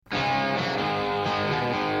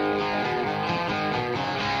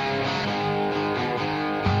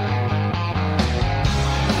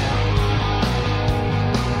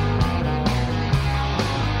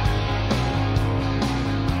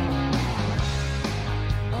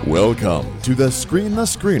Welcome to the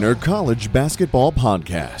Screener College Basketball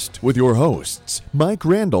Podcast with your hosts, Mike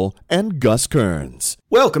Randall and Gus Kearns.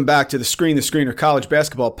 Welcome back to the Screener College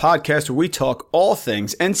Basketball Podcast, where we talk all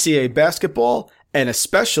things NCAA basketball and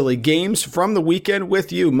especially games from the weekend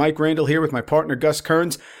with you. Mike Randall here with my partner, Gus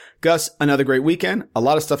Kearns. Gus, another great weekend. A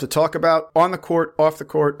lot of stuff to talk about on the court, off the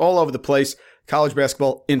court, all over the place. College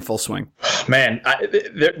basketball in full swing. Man,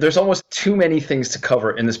 there's almost too many things to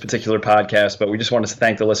cover in this particular podcast, but we just wanted to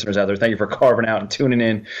thank the listeners out there. Thank you for carving out and tuning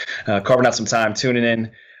in, carving out some time, tuning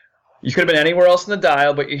in. You could have been anywhere else in the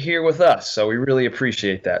dial, but you're here with us, so we really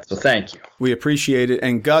appreciate that. So thank you. We appreciate it.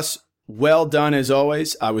 And Gus, well done as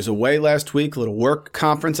always. I was away last week, a little work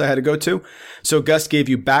conference I had to go to. So Gus gave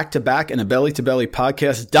you back-to-back and a belly-to-belly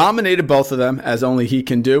podcast, dominated both of them as only he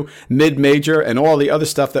can do, mid-major and all the other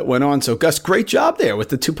stuff that went on. So Gus, great job there with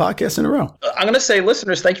the two podcasts in a row. I'm going to say,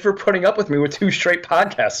 listeners, thank you for putting up with me with two straight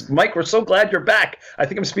podcasts. Mike, we're so glad you're back. I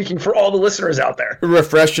think I'm speaking for all the listeners out there.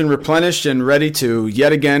 Refreshed and replenished and ready to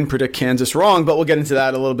yet again predict Kansas wrong, but we'll get into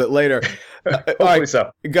that a little bit later. Hopefully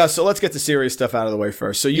so. Gus, so let's get the serious stuff out of the way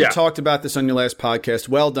first. So you talked about this on your last podcast.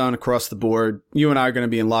 Well done across the board. You and I are going to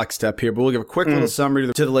be in lockstep here, but we'll give a quick little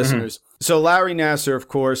summary to the listeners. So Larry Nassar, of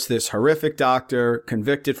course, this horrific doctor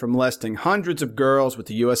convicted for molesting hundreds of girls with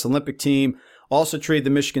the U.S. Olympic team, also treated the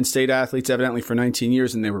Michigan State athletes evidently for 19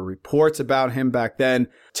 years, and there were reports about him back then.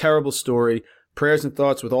 Terrible story. Prayers and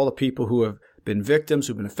thoughts with all the people who have been victims,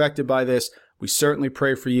 who've been affected by this. We certainly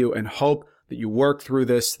pray for you and hope that you work through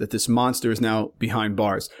this, that this monster is now behind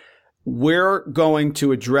bars. We're going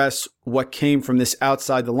to address what came from this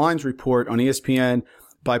Outside the Lines report on ESPN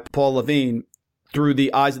by Paul Levine through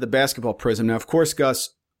the eyes of the basketball prism. Now, of course, Gus,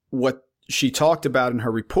 what she talked about in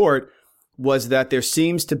her report was that there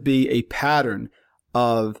seems to be a pattern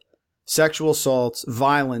of sexual assaults,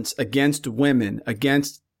 violence against women,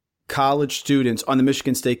 against college students on the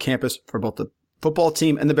Michigan State campus for both the football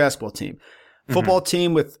team and the basketball team. Football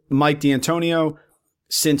team with Mike D'Antonio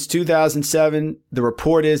since 2007. The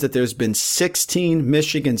report is that there's been 16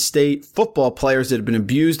 Michigan State football players that have been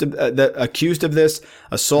accused of this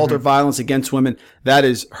assault or violence against women. That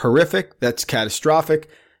is horrific. That's catastrophic.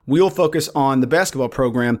 We will focus on the basketball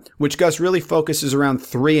program, which Gus really focuses around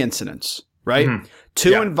three incidents, right?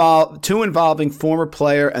 Two involving former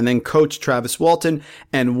player and then coach Travis Walton,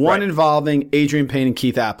 and one involving Adrian Payne and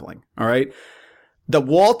Keith Appling. All right. The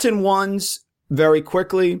Walton ones, very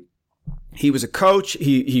quickly, he was a coach.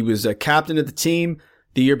 He was a captain of the team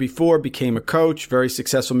the year before, became a coach, very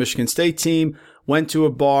successful Michigan State team, went to a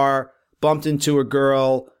bar, bumped into a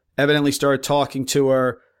girl, evidently started talking to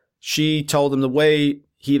her. She told him to wait.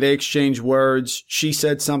 They exchanged words. She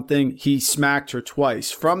said something. He smacked her twice.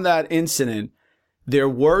 From that incident, there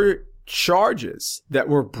were charges that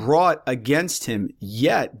were brought against him,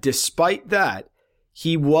 yet despite that,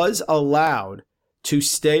 he was allowed to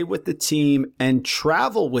stay with the team and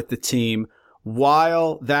travel with the team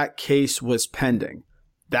while that case was pending.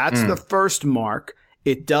 That's the first mark.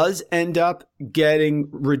 It does end up getting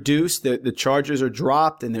reduced. The charges are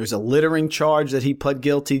dropped, and there's a littering charge that he pled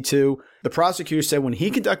guilty to. The prosecutor said when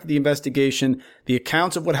he conducted the investigation, the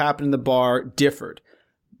accounts of what happened in the bar differed.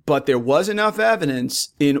 But there was enough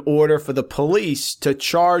evidence in order for the police to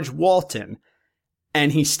charge Walton,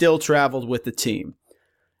 and he still traveled with the team.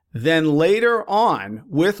 Then later on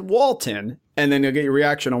with Walton, and then you'll get your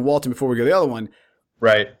reaction on Walton before we go to the other one.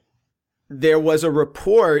 Right. There was a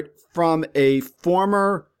report from a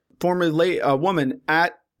former woman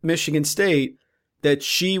at Michigan State that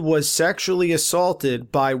she was sexually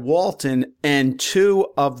assaulted by Walton and two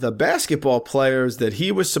of the basketball players that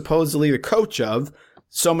he was supposedly the coach of.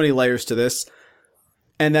 So many layers to this.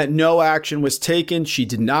 And that no action was taken. She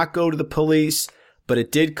did not go to the police, but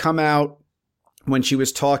it did come out when she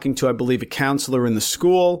was talking to, I believe, a counselor in the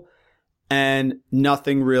school, and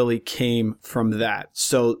nothing really came from that.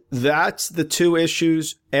 So that's the two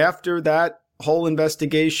issues. After that whole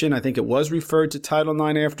investigation, I think it was referred to Title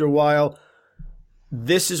IX after a while.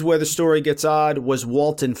 This is where the story gets odd. Was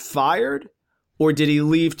Walton fired, or did he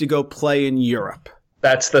leave to go play in Europe?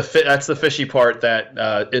 That's the fishy part that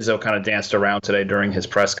Izzo kind of danced around today during his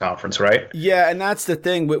press conference, right? Yeah, and that's the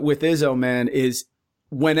thing with Izzo, man, is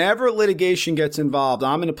whenever litigation gets involved,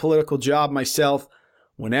 I'm in a political job myself.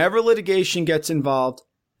 Whenever litigation gets involved,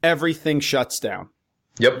 everything shuts down.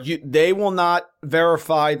 Yep. They will not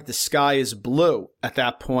verify that the sky is blue at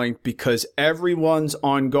that point because everyone's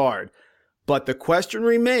on guard. But the question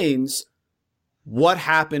remains, what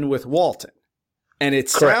happened with Walton? And it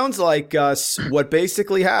sounds like, Gus, what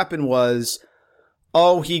basically happened was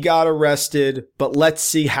oh, he got arrested, but let's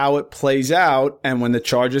see how it plays out. And when the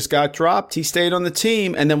charges got dropped, he stayed on the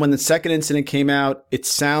team. And then when the second incident came out, it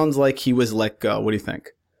sounds like he was let go. What do you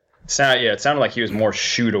think? It sounded like he was more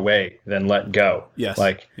shooed away than let go. Yes.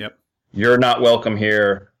 Like, yep. You're not welcome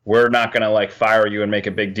here. We're not going to like fire you and make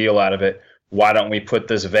a big deal out of it. Why don't we put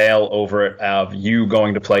this veil over it of you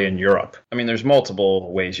going to play in Europe? I mean, there's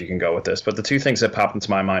multiple ways you can go with this, but the two things that popped into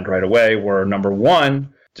my mind right away were, number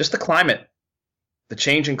one, just the climate, the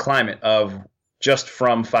change in climate of just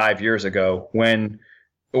from 5 years ago when,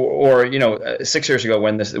 or 6 years ago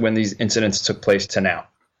when these incidents took place to now.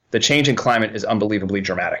 The change in climate is unbelievably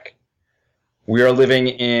dramatic. We are living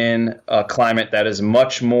in a climate that is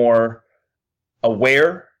much more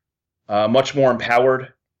aware, much more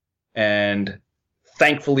empowered, and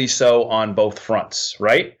thankfully so on both fronts,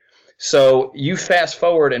 right? So you fast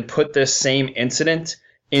forward and put this same incident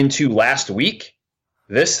into last week,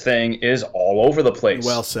 this thing is all over the place.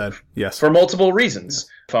 Well said. Yes. For multiple reasons.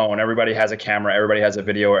 Phone, everybody has a camera, everybody has a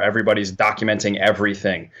video, or everybody's documenting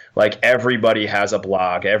everything. Like everybody has a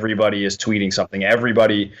blog, everybody is tweeting something,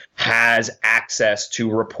 everybody has access to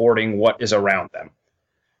reporting what is around them.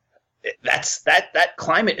 That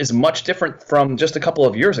climate is much different from just a couple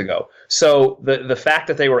of years ago. So the fact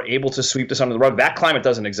that they were able to sweep this under the rug, that climate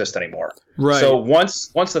doesn't exist anymore. Right. So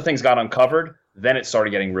once the things got uncovered, then it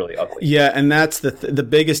started getting really ugly. Yeah, and that's the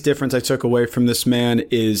biggest difference I took away from this man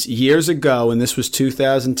is years ago, and this was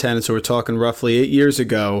 2010, so we're talking roughly 8 years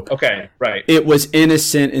ago. Okay, right. It was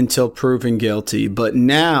innocent until proven guilty. But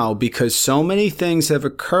now, because so many things have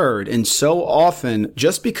occurred, and so often,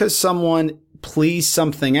 just because someone please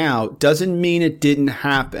something out doesn't mean it didn't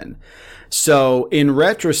happen. So in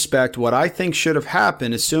retrospect, what I think should have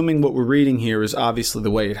happened, assuming what we're reading here is obviously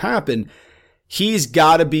the way it happened, he's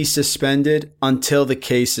got to be suspended until the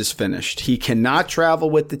case is finished. He cannot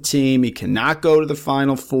travel with the team. He cannot go to the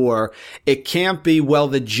Final Four. It can't be, well,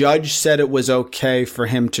 the judge said it was okay for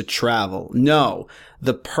him to travel. No.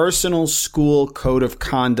 The personal school code of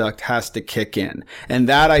conduct has to kick in. And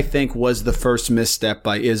that, I think, was the first misstep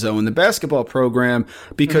by Izzo in the basketball program.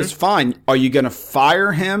 Because, fine, are you going to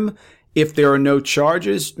fire him if there are no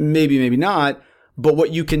charges? Maybe, maybe not. But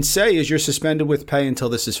what you can say is you're suspended with pay until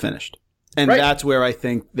this is finished. And that's where I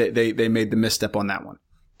think that they made the misstep on that one.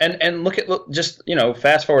 And look,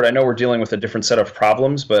 fast forward. I know we're dealing with a different set of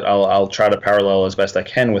problems, but I'll try to parallel as best I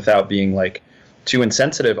can without being like too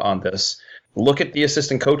insensitive on this. Look at the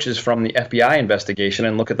assistant coaches from the FBI investigation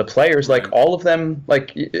and look at the players. Like all of them,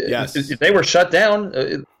 they were shut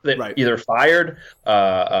down, either fired,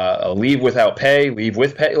 leave without pay, leave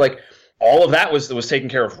with pay. Like all of that was taken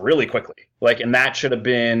care of really quickly. Like, and that should have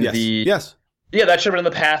been Yeah, that should have been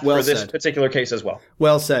the path for this particular case as well.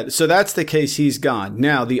 Well said. So that's the case. He's gone.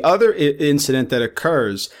 Now, the other incident that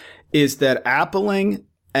occurs is that Appling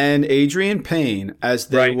and Adrian Payne, as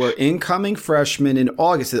they were incoming freshmen in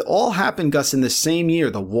August, it all happened, Gus, in the same year.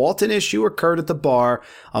 The Walton issue occurred at the bar.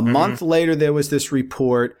 A month later, there was this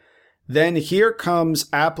report. Then here comes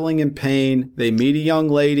Appling and Payne. They meet a young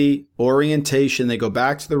lady, orientation. They go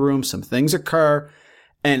back to the room. Some things occur.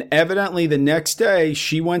 And evidently the next day,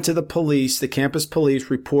 she went to the police, the campus police,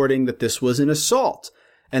 reporting that this was an assault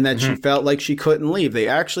and that she felt like she couldn't leave. They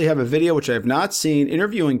actually have a video, which I have not seen,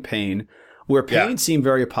 interviewing Payne, where Payne seemed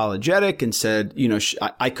very apologetic and said,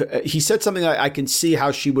 he said something like, I can see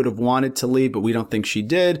how she would have wanted to leave, but we don't think she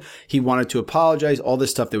did. He wanted to apologize, all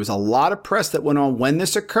this stuff. There was a lot of press that went on when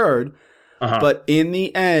this occurred, but in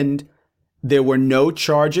the end, there were no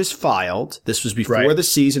charges filed. This was before the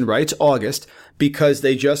season, right? It's August, because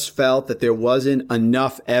they just felt that there wasn't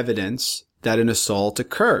enough evidence that an assault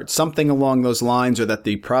occurred. Something along those lines, or that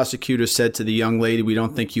the prosecutor said to the young lady, we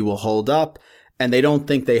don't think you will hold up, and they don't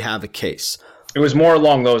think they have a case. It was more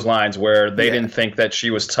along those lines where they didn't think that she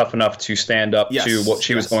was tough enough to stand up to what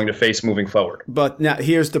she was going to face moving forward. But now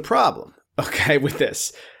here's the problem, with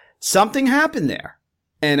this. Something happened there.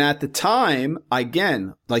 And at the time,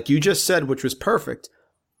 again, like you just said, which was perfect,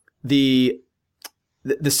 the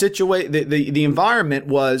environment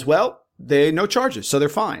was, they no charges, so they're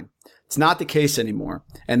fine. It's not the case anymore.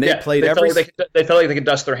 And they felt like they could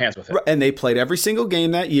dust their hands with it. And they played every single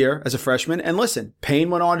game that year as a freshman. And listen,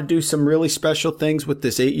 Payne went on to do some really special things with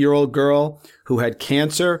this 8-year-old girl who had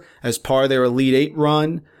cancer as part of their Elite 8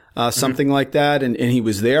 run, something like that. And he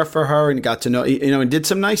was there for her and got to know, and did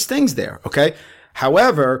some nice things there. Okay.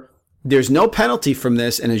 However, there's no penalty from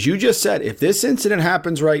this. And as you just said, if this incident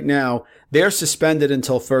happens right now, they're suspended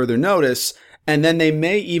until further notice. And then they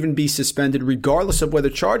may even be suspended regardless of whether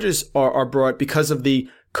charges are brought because of the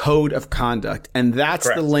code of conduct. And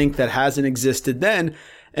that's the link that hasn't existed then.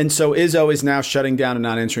 And so Izzo is now shutting down and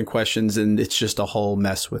not answering questions, and it's just a whole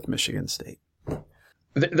mess with Michigan State.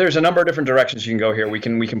 There's a number of different directions you can go here. We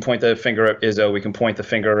can point the finger at Izzo. We can point the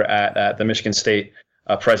finger at the Michigan State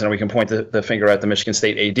president. We can point the finger at the Michigan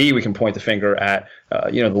State AD. We can point the finger at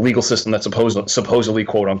the legal system that supposedly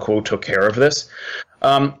quote unquote took care of this.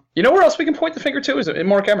 You know where else we can point the finger to is in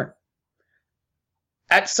Mark Emmert.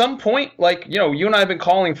 At some point, you and I have been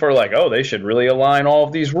calling for they should really align all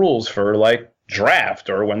of these rules for draft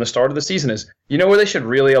or when the start of the season is. You know where they should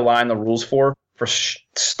really align the rules for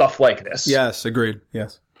stuff like this? Yes, agreed.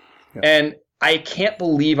 Yes. And I can't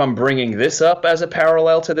believe I'm bringing this up as a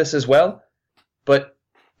parallel to this as well. But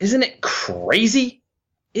isn't it crazy?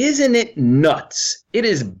 Isn't it nuts? It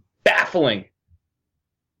is baffling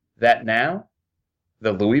that now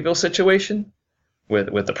the Louisville situation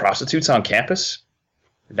with the prostitutes on campus,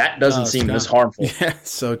 that doesn't seem this harmful. Yeah,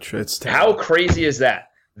 so true. It's how crazy is that?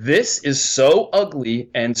 This is so ugly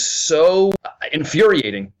and so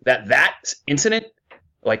infuriating that incident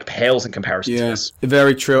pales in comparison to this.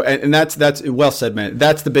 Very true. And that's well said, man.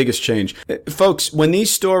 That's the biggest change. Folks, when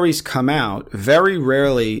these stories come out, very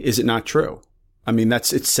rarely is it not true. I mean,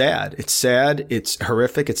 it's sad. It's sad. It's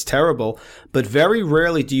horrific. It's terrible. But very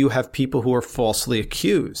rarely do you have people who are falsely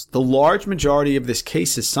accused. The large majority of this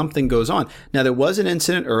case is something goes on. Now, there was an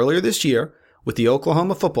incident earlier this year with the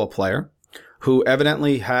Oklahoma football player who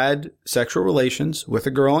evidently had sexual relations with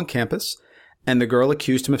a girl on campus, and the girl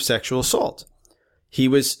accused him of sexual assault. He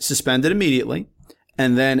was suspended immediately,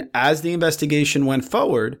 and then as the investigation went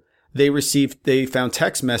forward, they found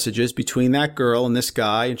text messages between that girl and this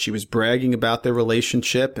guy, and she was bragging about their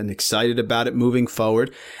relationship and excited about it moving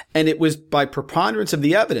forward. And it was by preponderance of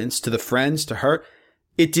the evidence to the friends, to her,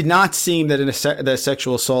 it did not seem that that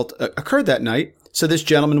sexual assault occurred that night. So this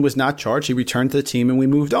gentleman was not charged. He returned to the team and we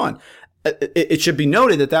moved on. It should be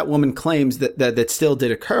noted that that woman claims that still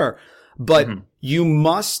did occur, but you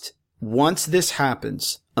must, once this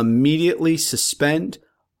happens, immediately suspend,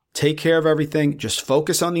 take care of everything, just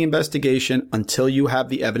focus on the investigation until you have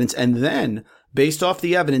the evidence. And then, based off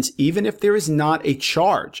the evidence, even if there is not a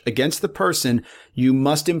charge against the person, you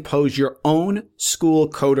must impose your own school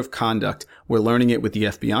code of conduct. We're learning it with the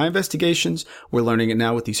FBI investigations. We're learning it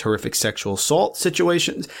now with these horrific sexual assault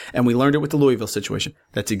situations. And we learned it with the Louisville situation.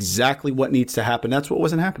 That's exactly what needs to happen. That's what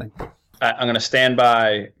wasn't happening. I'm going to stand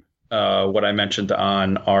by what I mentioned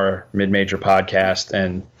on our mid-major podcast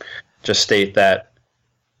and just state that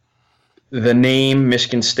the name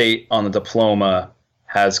Michigan State on the diploma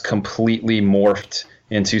has completely morphed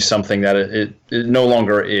into something that it no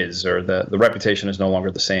longer is, or the reputation is no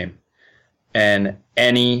longer the same. And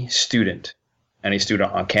any student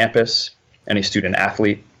on campus, any student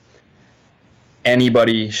athlete,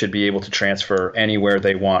 anybody should be able to transfer anywhere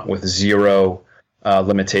they want with zero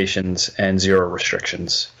limitations and zero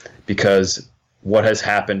restrictions, because what has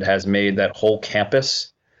happened has made that whole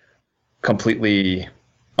campus completely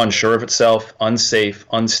unsure of itself, unsafe,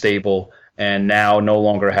 unstable, and now no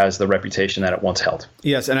longer has the reputation that it once held.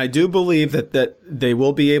 Yes, and I do believe that they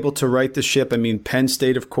will be able to right the ship. I mean, Penn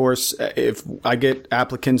State, of course, if I get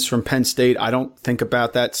applicants from Penn State, I don't think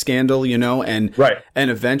about that scandal, and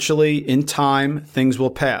eventually, in time, things will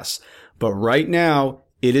pass. But right now,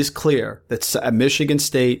 it is clear that at Michigan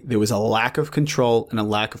State, there was a lack of control and a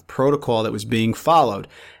lack of protocol that was being followed.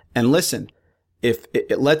 And listen,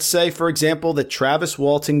 let's say, for example, that Travis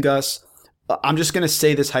Walton, Gus, I'm just going to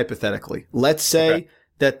say this hypothetically. Let's say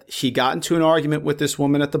that he got into an argument with this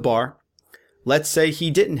woman at the bar. Let's say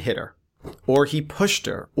he didn't hit her, or he pushed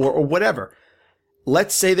her, or whatever.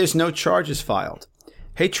 Let's say there's no charges filed.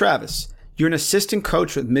 Hey, Travis, you're an assistant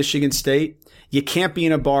coach with Michigan State. You can't be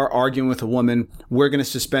in a bar arguing with a woman. We're going to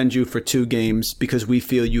suspend you for 2 games because we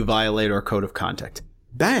feel you violate our code of conduct.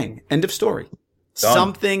 Bang. End of story. Done.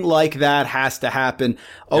 Something like that has to happen.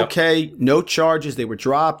 Okay, no charges. They were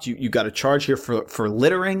dropped. You got a charge here for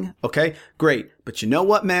littering. Okay, great. But you know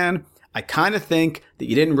what, man? I kind of think that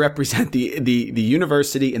you didn't represent the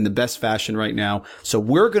university in the best fashion right now. So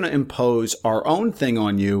we're going to impose our own thing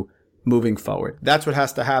on you moving forward. That's what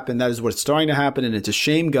has to happen. That is what's starting to happen. And it's a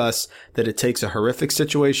shame, Gus, that it takes a horrific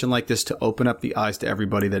situation like this to open up the eyes to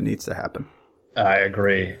everybody that needs to happen. I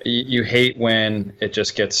agree. You hate when it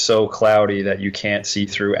just gets so cloudy that you can't see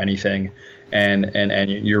through anything, and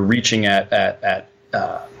you're reaching at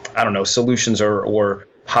I don't know, solutions or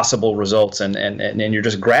possible results, and you're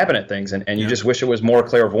just grabbing at things, and you just wish it was more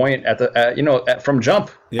clairvoyant from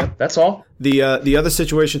jump. Yep. That's all. The other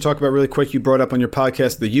situation, talk about really quick, you brought up on your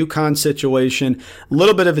podcast, the UConn situation. A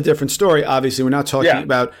little bit of a different story. Obviously, we're not talking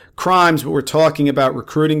about crimes, but we're talking about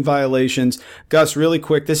recruiting violations. Gus, really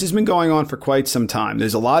quick, this has been going on for quite some time.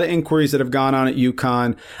 There's a lot of inquiries that have gone on at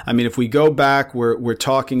UConn. I mean, if we go back, we're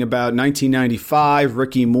talking about 1995,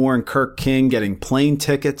 Ricky Moore and Kirk King getting plane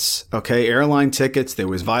tickets, airline tickets. There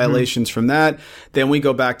was violations from that. Then we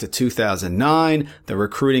go back to 2009, the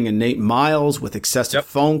recruiting of Nate Miles with excessive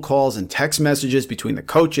phone calls and text messages between the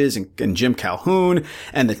coaches and Jim Calhoun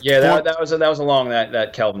and that was along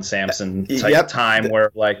that Kelvin Sampson type time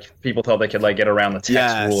where like people thought they could like get around the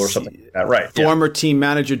text rule or something like that. Right. Former team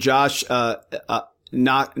manager Josh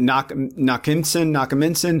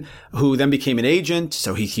Nakaminson, who then became an agent,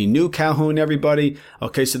 so he knew Calhoun, everybody.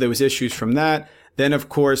 So there was issues from that. Then of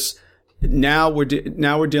course, now we're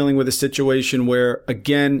dealing with a situation where,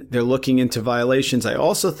 again, they're looking into violations. I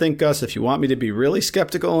also think, Gus, if you want me to be really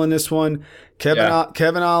skeptical in this one,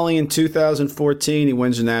 Kevin Ollie in 2014, he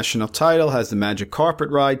wins the national title, has the magic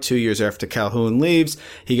carpet ride 2 years after Calhoun leaves.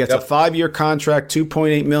 He gets a 5-year contract,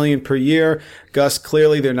 $2.8 million per year. Gus,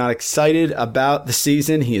 clearly they're not excited about the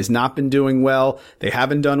season. He has not been doing well. They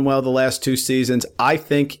haven't done well the last 2 seasons. I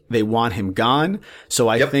think they want him gone. So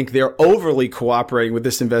I think they're overly cooperating with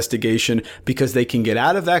this investigation because they can get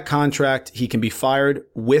out of that contract. He can be fired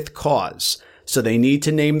with cause. So they need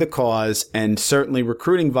to name the cause, and certainly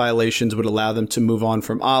recruiting violations would allow them to move on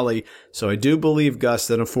from Ollie. So I do believe, Gus,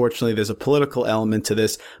 that unfortunately there's a political element to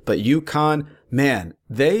this. But UConn, man,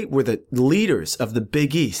 they were the leaders of the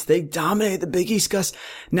Big East. They dominated the Big East, Gus.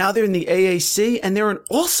 Now they're in the AAC, and they're in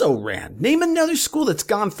also-ran. Name another school that's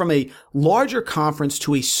gone from a larger conference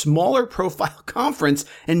to a smaller profile conference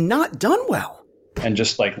and not done well. And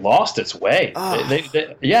just like lost its way.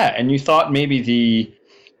 And you thought maybe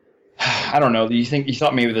I don't know. You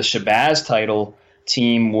thought maybe the Shabazz title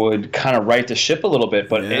team would kind of right the ship a little bit,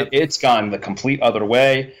 but it's gone the complete other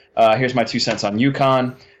way. Here's my 2 cents on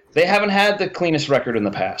UConn. They haven't had the cleanest record in the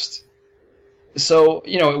past. So,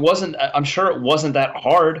 I'm sure it wasn't that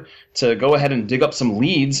hard to go ahead and dig up some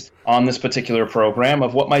leads on this particular program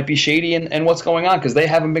of what might be shady and what's going on, because they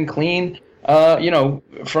haven't been clean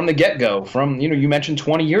from the get-go, from, you mentioned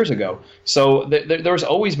 20 years ago. So there's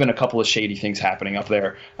always been a couple of shady things happening up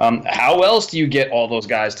there. How else do you get all those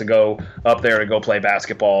guys to go up there to go play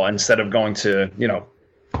basketball instead of going to,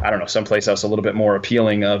 I don't know, someplace else a little bit more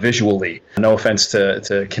appealing visually? No offense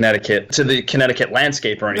to Connecticut, to the Connecticut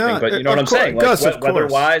landscape or anything, but you know what I'm saying? Like Gus,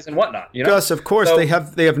 weather-wise and whatnot. Gus, of course, so, they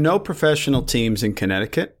have no professional teams in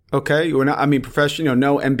Connecticut. We're not. I mean, professional.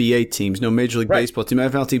 No NBA teams, no Major League Baseball team,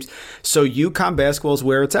 NFL teams. So UConn basketball is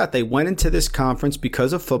where it's at. They went into this conference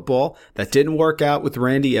because of football. That didn't work out with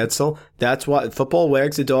Randy Edsall. That's why football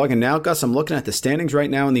wags the dog. And now, Gus, I'm looking at the standings right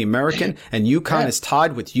now in the American, and UConn is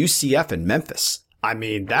tied with UCF and Memphis. I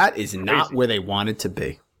mean, that is not where they wanted to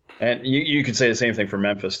be. And you could say the same thing for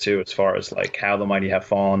Memphis too, as far as like how the mighty have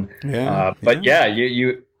fallen.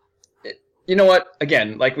 You know what?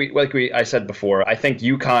 Again, like I said before, I think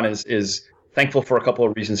UConn is thankful for a couple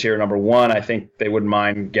of reasons here. Number one, I think they wouldn't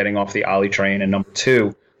mind getting off the Ollie train, and number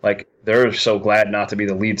two, like they're so glad not to be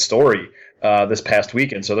the lead story this past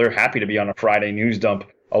weekend, so they're happy to be on a Friday news dump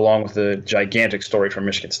along with the gigantic story from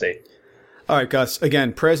Michigan State. All right, Gus.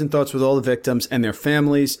 Again, prayers and thoughts with all the victims and their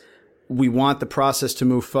families. We want the process to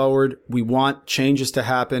move forward. We want changes to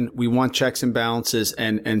happen. We want checks and balances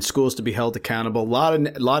and schools to be held accountable. A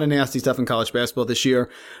lot of nasty stuff in college basketball this year,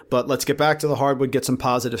 but let's get back to the hardwood, get some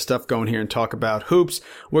positive stuff going here and talk about hoops.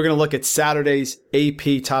 We're going to look at Saturday's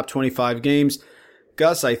AP Top 25 games.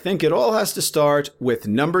 Gus, I think it all has to start with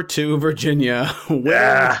number 2 Virginia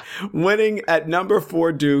winning at number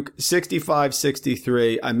 4 Duke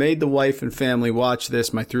 65-63. I made the wife and family watch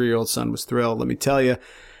this. My 3-year-old son was thrilled. Let me tell you.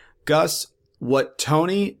 Gus, what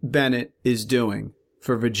Tony Bennett is doing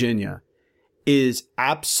for Virginia is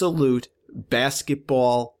absolute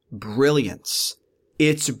basketball brilliance.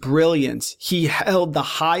 It's brilliance. He held the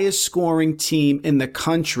highest scoring team in the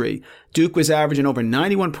country. Duke was averaging over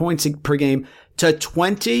 91 points per game to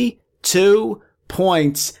 22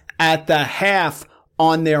 points at the half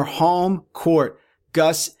on their home court.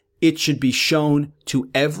 Gus, it should be shown to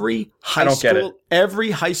every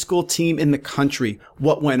high school team in the country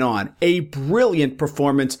what went on. A brilliant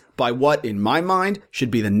performance by what, in my mind,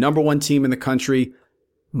 should be the number 1 team in the country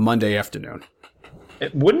Monday afternoon.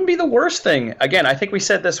 It wouldn't be the worst thing. Again, I think we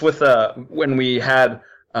said this with when we had,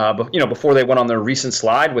 before they went on their recent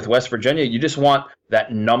slide with West Virginia. You just want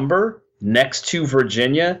that number next to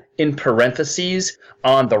Virginia in parentheses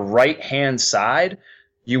on the right-hand side.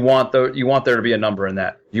 you want there to be a number in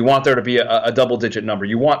that. You want there to be a double-digit number.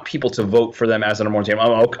 You want people to vote for them as the number one team.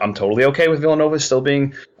 I'm totally okay with Villanova still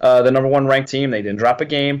being the number one ranked team. They didn't drop a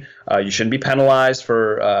game. You shouldn't be penalized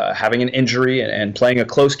for having an injury and playing a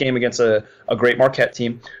close game against a great Marquette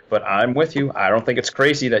team. But I'm with you. I don't think it's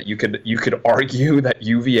crazy that you could argue that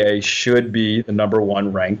UVA should be the number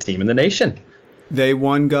one ranked team in the nation. They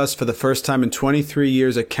won, Gus, for the first time in 23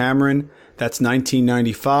 years at Cameron. That's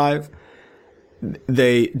 1995.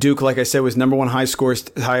 Duke, like I said, was number one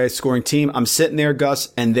highest scoring team. I'm sitting there,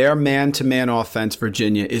 Gus, and their man-to-man offense,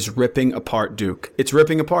 Virginia, is ripping apart Duke. It's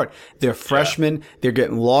ripping apart. They're freshmen. Yeah. They're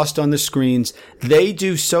getting lost on the screens. They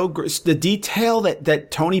do the detail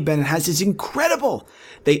that Tony Bennett has is incredible.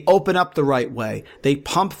 They open up the right way. They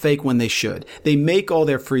pump fake when they should. They make all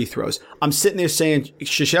their free throws. I'm sitting there saying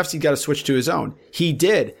Krzyzewski's got to switch to his own. He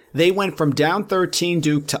did. They went from down 13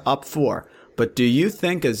 Duke to up 4. But do you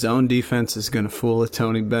think a zone defense is going to fool a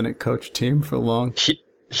Tony Bennett coach team for long?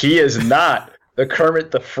 He is not. The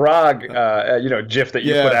Kermit the Frog, GIF that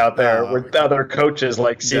you put out there with other coaches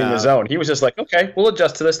seeing the zone. He was just like, okay, we'll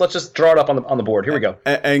adjust to this. Let's just draw it up on the board. Here we go.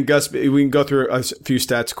 And Gus, we can go through a few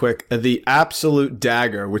stats quick. The absolute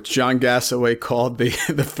dagger, which John Gassaway called the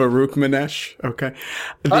Farouk Manesh. Okay,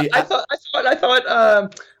 I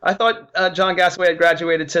thought John Gassaway had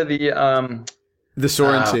graduated to the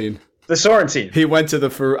Sorrentine. The Sorrentine. He went to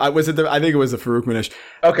the I think it was the Farouk Manesh.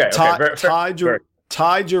 Okay.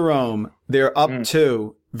 Ty Jerome, they're up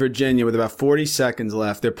to Virginia with about 40 seconds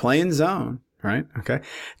left. They're playing zone, right? Okay.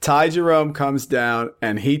 Ty Jerome comes down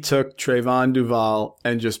and he took Trayvon Duval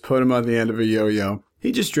and just put him on the end of a yo-yo.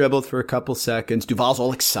 He just dribbled for a couple seconds. Duval's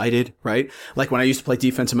all excited, right? Like when I used to play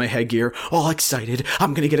defense in my headgear, all excited.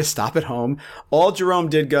 I'm going to get a stop at home. All Jerome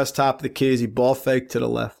did, Gus, top of the key, is he ball faked to the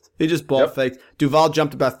left. He just ball faked. Duval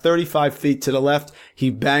jumped about 35 feet to the left.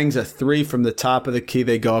 He bangs a 3 from the top of the key.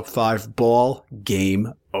 They go up 5. Ball,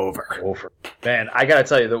 game over. Man, I got to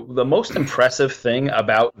tell you, the most impressive thing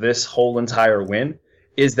about this whole entire win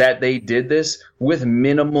is that they did this with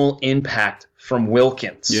minimal impact from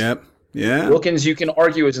Wilkins. Yep. Yeah. Wilkins, you can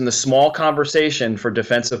argue, is in the small conversation for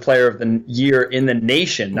Defensive Player of the Year in the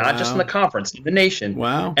nation, not just in the conference, in the nation.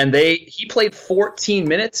 Wow. And he played 14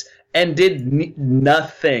 minutes and did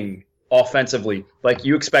nothing offensively. Like,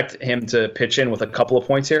 you expect him to pitch in with a couple of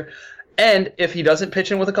points here. And if he doesn't pitch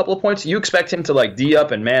in with a couple of points, you expect him to D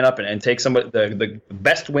up and man up and take somebody the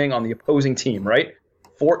best wing on the opposing team, right?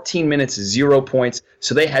 14 minutes, 0 points.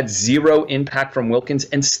 So they had 0 impact from Wilkins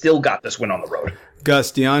and still got this win on the road.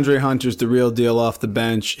 Gus, DeAndre Hunter's the real deal off the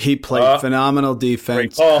bench. He played phenomenal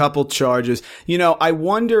defense, couple charges. I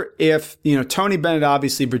wonder if, Tony Bennett,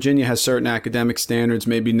 obviously Virginia has certain academic standards,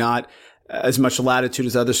 maybe not as much latitude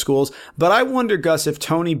as other schools. But I wonder, Gus, if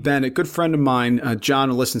Tony Bennett, good friend of mine, John,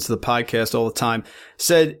 who listens to the podcast all the time,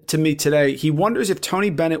 said to me today, he wonders if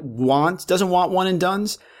Tony Bennett doesn't want one and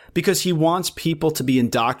dones, because he wants people to be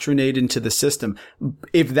indoctrinated into the system.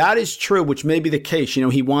 If that is true, which may be the case,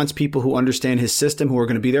 he wants people who understand his system, who are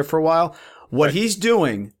going to be there for a while. What he's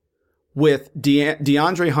doing with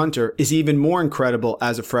DeAndre Hunter is even more incredible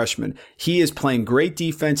as a freshman. He is playing great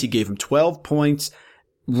defense. He gave him 12 points,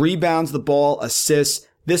 rebounds the ball, assists.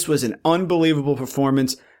 This was an unbelievable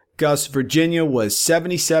performance. Gus, Virginia was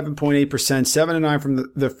 77.8%, 7 of 9 from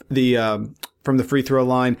the free throw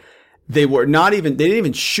line. They didn't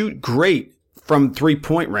even shoot great from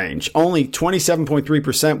 3-point range. Only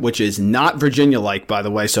 27.3%, which is not Virginia-like, by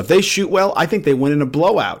the way. So if they shoot well, I think they win in a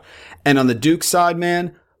blowout. And on the Duke side,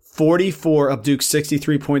 man, 44 of Duke's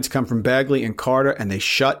 63 points come from Bagley and Carter, and they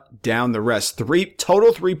shut down the rest.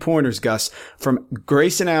 Total 3-pointers, Gus, from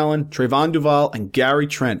Grayson Allen, Trayvon Duval, and Gary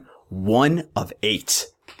Trent. 1 of 8.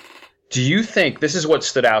 Do you think this is what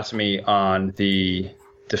stood out to me on the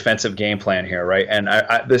defensive game plan here, right? And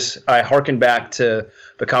I harken back to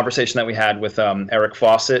the conversation that we had with Eric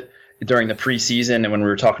Fawcett during the preseason, and when we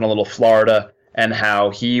were talking a little Florida, and how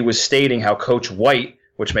he was stating how Coach White,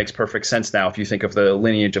 which makes perfect sense now if you think of the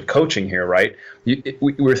lineage of coaching here, right?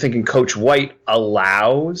 We were thinking Coach White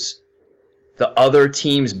allows the other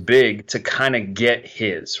team's big to kind of get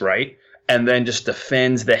his, right? And then just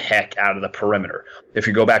defends the heck out of the perimeter. If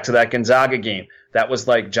you go back to that Gonzaga game, that was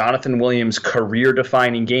like Jonathan Williams'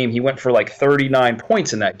 career-defining game. He went for 39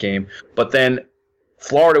 points in that game. But then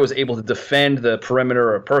Florida was able to defend the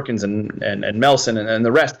perimeter of Perkins and Melson and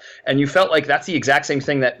the rest. And you felt like that's the exact same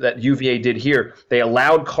thing that UVA did here. They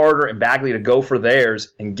allowed Carter and Bagley to go for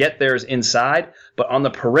theirs and get theirs inside. But on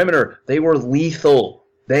the perimeter, they were lethal.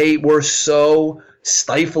 They were so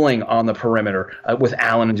stifling on the perimeter with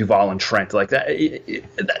Allen and Duval and Trent. Like that.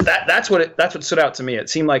 That's what stood out to me. It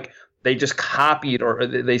seemed like they just copied, or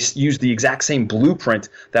they used the exact same blueprint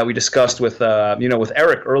that we discussed with with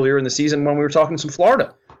Eric earlier in the season when we were talking some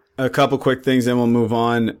Florida. A couple quick things, then we'll move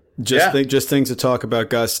on. Just things to talk about,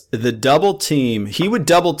 Gus. The double team, he would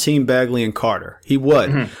double team Bagley and Carter. He would.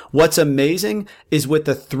 Mm-hmm. What's amazing is with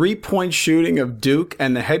the 3-point shooting of Duke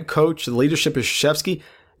and the head coach, the leadership of Krzyzewski,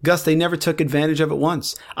 Gus, they never took advantage of it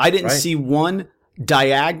once. I didn't see one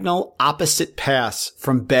diagonal opposite pass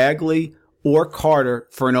from Bagley or Carter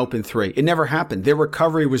for an open three. It never happened. Their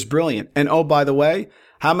recovery was brilliant. And oh, by the way,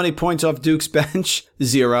 how many points off Duke's bench?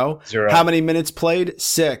 Zero. How many minutes played?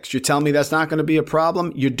 6. You're telling me that's not going to be a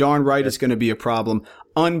problem? You're darn right it's going to be a problem.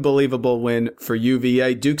 Unbelievable win for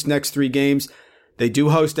UVA. Duke's next 3 games, they do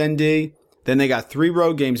host ND. Then they got 3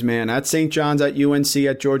 road games, man. At St. John's, at UNC,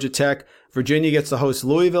 at Georgia Tech. Virginia gets to host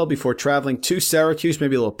Louisville before traveling to Syracuse.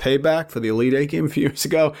 Maybe a little payback for the Elite Eight game a few years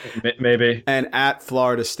ago. Maybe. And at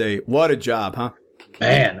Florida State. What a job, huh?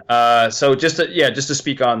 Man. So just to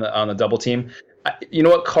speak on the double team, you know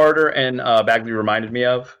what Carter and Bagley reminded me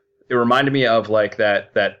of? It reminded me of like that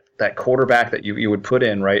quarterback that you would put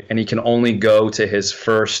in, right? And he can only go to his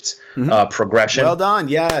first progression. Well done.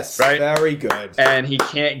 Yes. Right? Very good. And he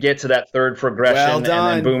can't get to that third progression. Well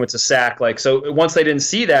done. And then boom, it's a sack. Like, so once they didn't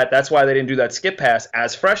see that, that's why they didn't do that skip pass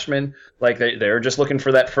as freshmen. Like they're just looking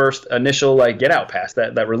for that first initial like get out pass,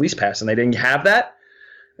 that release pass, and they didn't have that.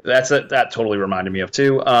 That totally reminded me of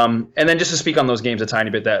too. And then just to speak on those games a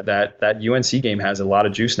tiny bit, that UNC game has a lot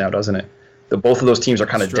of juice now, doesn't it? Both of those teams are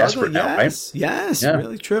kind of desperate now, right? Yes,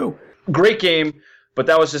 really true. Great game, but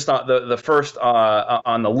that was just not the first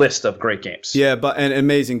on the list of great games. Yeah, and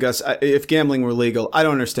amazing, Gus. If gambling were legal, I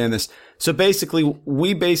don't understand this. So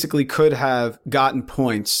we could have gotten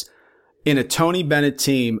points in a Tony Bennett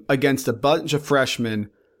team against a bunch of freshmen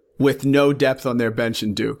with no depth on their bench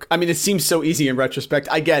in Duke. I mean, it seems so easy in retrospect.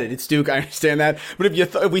 I get it. It's Duke. I understand that. But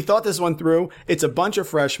if we thought this one through, it's a bunch of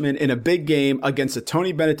freshmen in a big game against a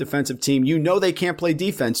Tony Bennett defensive team. You know they can't play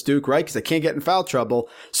defense, Duke, right? Because they can't get in foul trouble.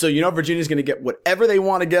 So you know Virginia's going to get whatever they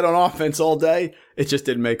want to get on offense all day. It just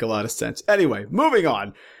didn't make a lot of sense. Anyway, moving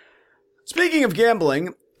on. Speaking of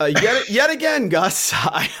gambling, yet again, Gus,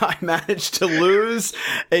 I managed to lose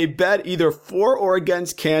a bet either for or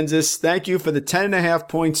against Kansas. Thank you for the 10.5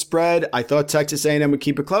 point spread. I thought Texas A&M would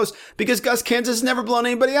keep it close because, Gus, Kansas has never blown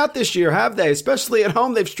anybody out this year, have they? Especially at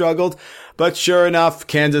home, they've struggled. But sure enough,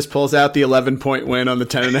 Kansas pulls out the 11-point win on the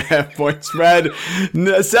 10.5 point spread,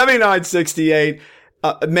 79-68.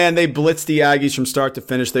 Man, they blitzed the Aggies from start to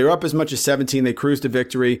finish. They were up as much as 17. They cruised to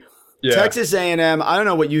victory. Yeah. Texas A&M, I don't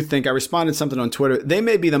know what you think. I responded something on Twitter. They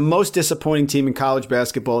may be the most disappointing team in college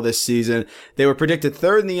basketball this season. They were predicted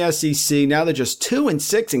 3rd in the SEC. Now they're just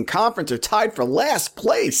 2-6 in conference. Are tied for last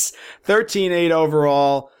place. 13-8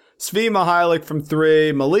 overall. Svi Mihalik from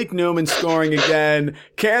 3. Malik Newman scoring again.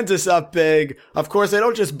 Kansas up big. Of course, they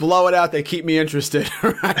don't just blow it out. They keep me interested,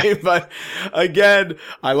 right? But again,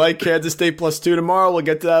 I like Kansas State +2 tomorrow. We'll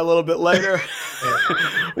get to that a little bit later.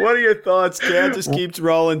 What are your thoughts? Kansas keeps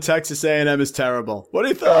rolling. Texas A&M is terrible. What are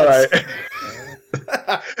your thoughts?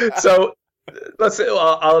 All right. So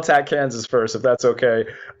I'll attack Kansas first, if that's okay.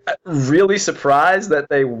 Really surprised that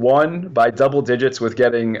they won by double digits with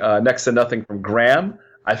getting next to nothing from Graham.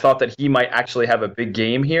 I thought that he might actually have a big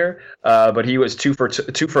game here, but he was 2 for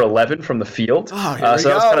 11 from the field. Oh, here we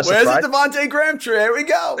go. Where's the Devontae Graham tree? Here we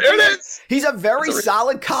go. There it is. He's a very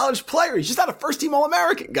solid college player. He's just not a first-team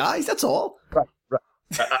All-American, guys. That's all. Right.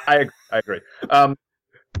 I agree.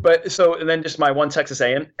 But so, and then just my one Texas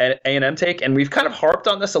A&M take, and we've kind of harped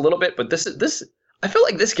on this a little bit, but this I feel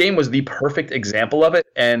like this game was the perfect example of it.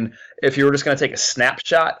 And if you were just going to take a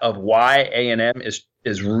snapshot of why A&M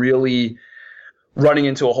is really running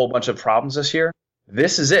into a whole bunch of problems this year,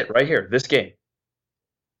 this is it right here, this game.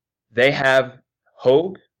 They have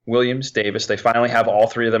Hogue, Williams, Davis. They finally have all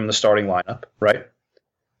 3 of them in the starting lineup, right?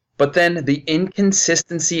 But then the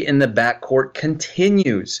inconsistency in the backcourt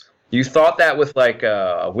continues. You thought that with like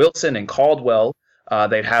Wilson and Caldwell,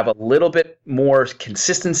 they'd have a little bit more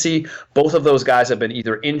consistency. Both of those guys have been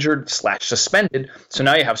either injured / suspended. So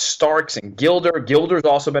now you have Starks and Gilder. Gilder's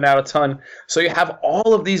also been out a ton. So you have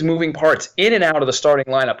all of these moving parts in and out of the starting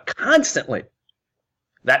lineup constantly.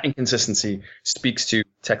 That inconsistency speaks to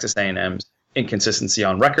Texas A&M's inconsistency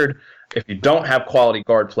on record. If you don't have quality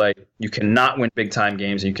guard play, you cannot win big-time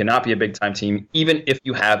games, and you cannot be a big-time team, even if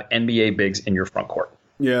you have NBA bigs in your front court.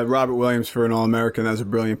 Yeah, Robert Williams for an All-American. That was a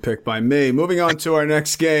brilliant pick by me. Moving on to our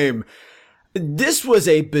next game. This was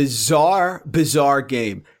a bizarre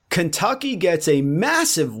game. Kentucky gets a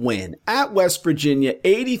massive win at West Virginia,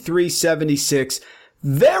 83-76.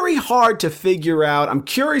 Very hard to figure out. I'm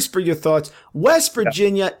curious for your thoughts. West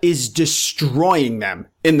Virginia is destroying them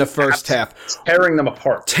in the first half. Tearing them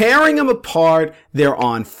apart. They're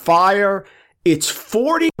on fire. It's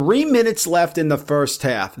 43 minutes left in the first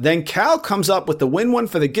half. Then Cal comes up with the win one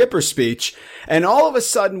for the Gipper speech, and all of a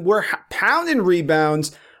sudden we're pounding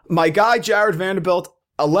rebounds. My guy Jared Vanderbilt,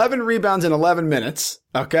 11 rebounds in 11 minutes.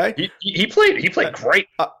 Okay, he played great.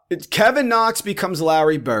 Kevin Knox becomes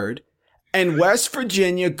Larry Bird, and West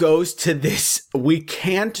Virginia goes to this we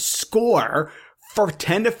can't score for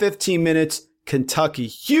 10 to 15 minutes. Kentucky,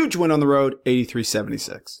 huge win on the road,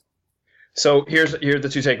 83-76. So here's the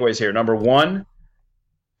two takeaways here. Number one,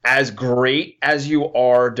 as great as you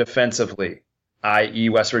are defensively, i.e.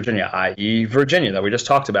 West Virginia, i.e. Virginia that we just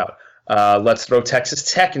talked about, let's throw Texas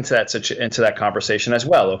Tech into that conversation as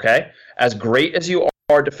well, okay? As great as you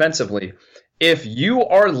are defensively, if you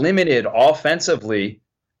are limited offensively,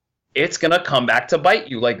 it's going to come back to bite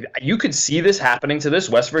you. Like, you could see this happening to this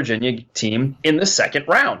West Virginia team in the second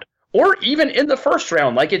round. Or even in the first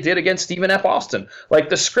round, like it did against Stephen F. Austin. Like,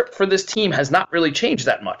 the script for this team has not really changed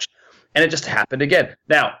that much. And it just happened again.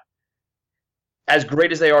 Now, as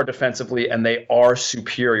great as they are defensively, and they are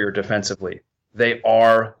superior defensively, they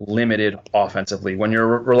are limited offensively. When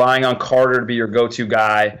you're relying on Carter to be your go-to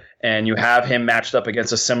guy, and you have him matched up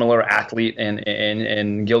against a similar athlete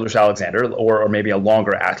in Gilders Alexander, or maybe a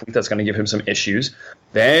longer athlete that's going to give him some issues,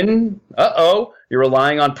 then, you're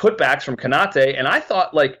relying on putbacks from Konate. And I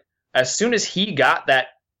thought, like, as soon as he got that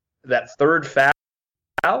third foul,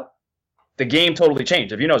 the game totally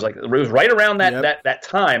changed. If you know, it was right around that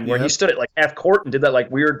time where he stood at like half court and did that like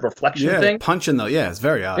weird reflection thing. Punching though, it's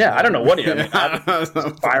very odd. Yeah, I don't know what he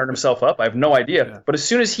firing himself up. I have no idea. Yeah. But as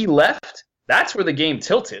soon as he left, that's where the game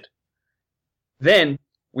tilted. Then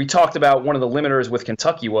we talked about one of the limiters with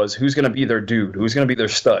Kentucky was who's going to be their dude, who's going to be their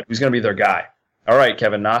stud, who's going to be their guy. All right,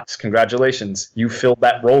 Kevin Knox, congratulations. You filled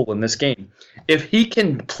that role in this game. If he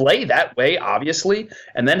can play that way, obviously,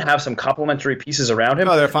 and then have some complementary pieces around him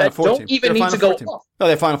they're Final Four don't team. even need to go off. No,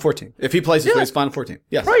 they're Final Four team. If he plays his way, it's Final Four team.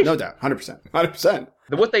 Yes, right. No doubt. 100%.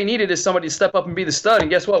 What they needed is somebody to step up and be the stud, and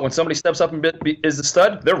guess what? When somebody steps up and is the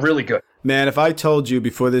stud, they're really good. Man, if I told you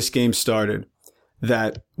before this game started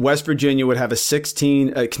that West Virginia would have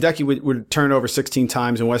Kentucky would turn over 16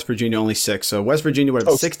 times and West Virginia only 6. So West Virginia would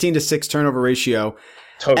have a 16-6 turnover ratio.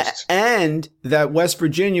 Toast. And that West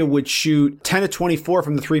Virginia would shoot 10 to 24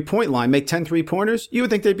 from the 3-point line, make 10 3-pointers, you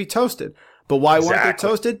would think they'd be toasted. But why weren't they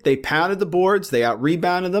toasted? They pounded the boards, they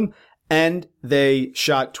out-rebounded them, and they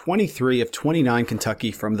shot 23 of 29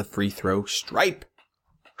 Kentucky from the free throw stripe.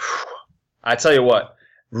 I tell you what,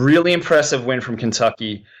 really impressive win from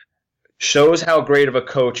Kentucky. Shows how great of a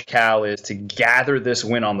coach Cal is to gather this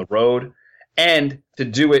win on the road and to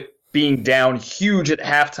do it being down huge at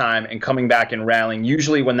halftime and coming back and rallying.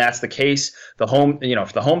 Usually when that's the case,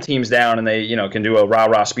 if the home team's down and they, can do a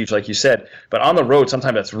rah-rah speech like you said, but on the road,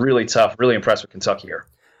 sometimes that's really tough. Really impressed with Kentucky here.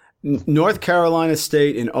 North Carolina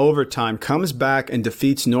State in overtime comes back and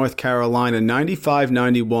defeats North Carolina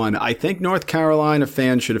 95-91. I think North Carolina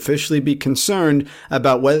fans should officially be concerned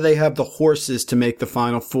about whether they have the horses to make the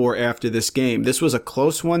Final Four after this game. This was a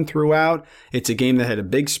close one throughout. It's a game that had a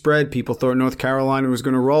big spread. People thought North Carolina was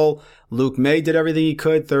going to roll. Luke May did everything he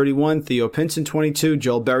could, 31. Theo Pinson, 22.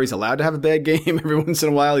 Joel Berry's allowed to have a bad game every once in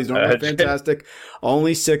a while. He's normally fantastic.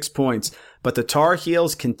 Only 6 points. But the Tar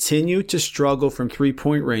Heels continue to struggle from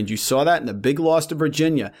three-point range. You saw that in the big loss to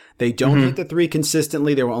Virginia. They don't hit the three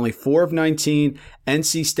consistently. They were only 4 of 19.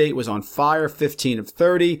 NC State was on fire, 15 of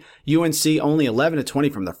 30. UNC only 11 of 20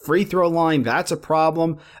 from the free throw line. That's a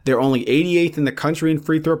problem. They're only 88th in the country in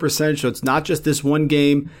free throw percentage, so it's not just this one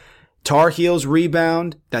game. Tar Heels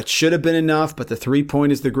rebound. That should have been enough, but the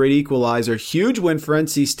three-point is the great equalizer. Huge win for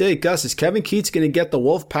NC State. Gus, is Kevin Keatts going to get the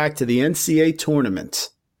Wolfpack to the NCAA tournament?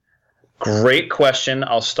 Great question.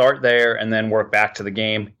 I'll start there and then work back to the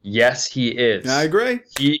game. Yes, he is. I agree.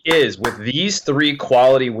 He is. With these 3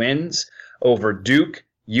 quality wins over Duke,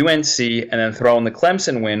 UNC, and then throw in the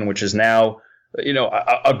Clemson win, which is now,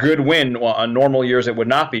 a good win. Well, on normal years it would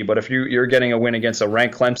not be, but if you're getting a win against a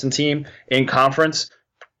ranked Clemson team in conference,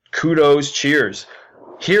 kudos, cheers.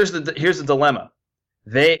 Here's the dilemma.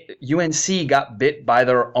 UNC got bit by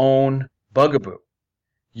their own bugaboo.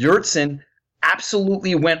 Yurtsin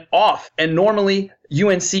absolutely went off. And normally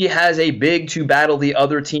UNC has a big to battle the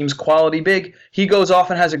other team's quality big. He goes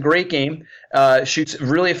off and has a great game, shoots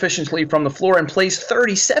really efficiently from the floor and plays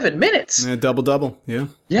 37 minutes. Double-double, yeah.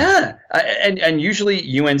 Yeah, and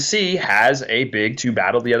usually UNC has a big to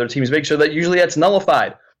battle the other team's big, so that usually that's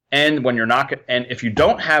nullified. And when you're not, and if you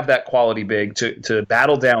don't have that quality big to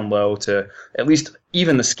battle down low, to at least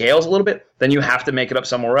even the scales a little bit, then you have to make it up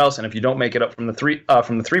somewhere else. And if you don't make it up from the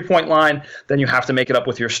 3-point line, then you have to make it up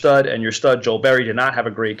with your stud. And your stud, Joel Berry, did not have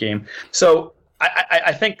a great game. So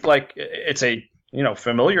I think like it's a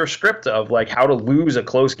familiar script of like how to lose a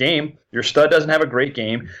close game. Your stud doesn't have a great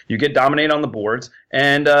game. You get dominated on the boards,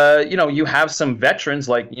 and you have some veterans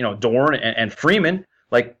like Dorn and Freeman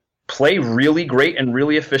like play really great and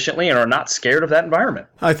really efficiently and are not scared of that environment.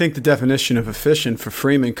 I think the definition of efficient for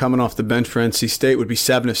Freeman coming off the bench for NC State would be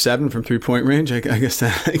 7 of 7 from 3-point range. I guess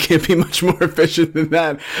that it can't be much more efficient than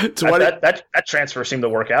that. That transfer seemed to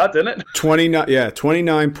work out, didn't it?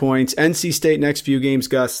 29 points. NC State next few games,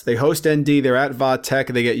 Gus. They host ND. They're at VOD Tech.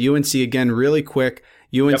 They get UNC again really quick.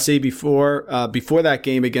 UNC before that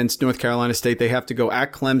game against North Carolina State, they have to go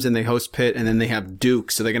at Clemson, they host Pitt, and then they have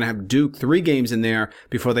Duke. So they're going to have Duke 3 games in there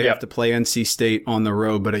before they have to play NC State on the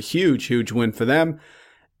road. But a huge, huge win for them.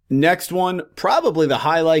 Next one, probably the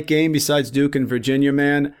highlight game besides Duke and Virginia,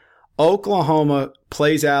 man. Oklahoma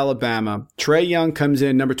plays Alabama. Trae Young comes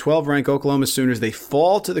in, number 12 ranked Oklahoma Sooners. They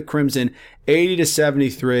fall to the Crimson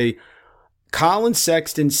 80-73. Colin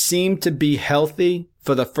Sexton seemed to be healthy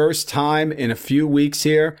for the first time in a few weeks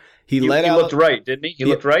here. He looked right, didn't he? He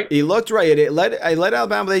looked right? He looked right. I led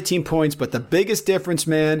Alabama with 18 points, but the biggest difference,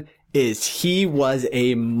 man, is he was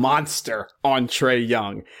a monster on Trae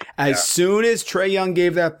Young. As soon as Trae Young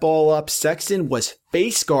gave that ball up, Sexton was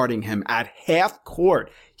face guarding him at half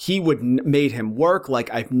court. He made him work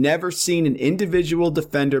like I've never seen an individual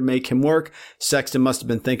defender make him work. Sexton must have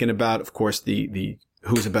been thinking about, of course, the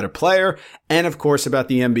who's a better player, and of course about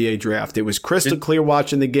the NBA draft. It was crystal clear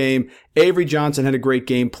watching the game. Avery Johnson had a great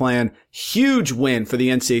game plan. Huge win for the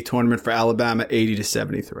NCAA tournament for Alabama,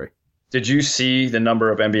 80-73. Did you see the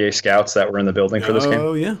number of NBA scouts that were in the building for this game?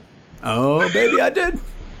 Oh yeah. Oh baby, I did.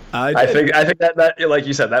 I think that like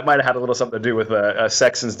you said, that might have had a little something to do with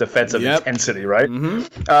Sexton's defensive intensity, right?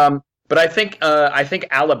 Mm-hmm. But I think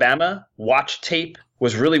Alabama watch tape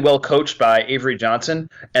was really well coached by Avery Johnson,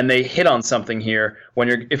 and they hit on something here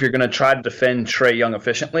if you're going to try to defend Trae Young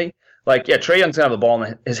efficiently. Like, Trae Young's going to have the ball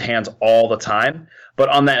in his hands all the time, but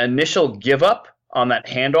on that initial give up, on that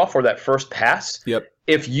handoff or that first pass,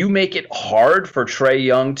 if you make it hard for Trae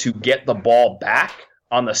Young to get the ball back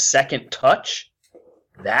on the second touch,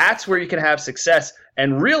 that's where you can have success.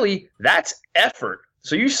 And really, that's effort.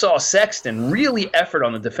 So you saw Sexton really effort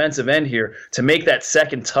on the defensive end here to make that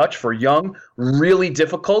second touch for Young really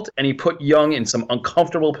difficult, and he put Young in some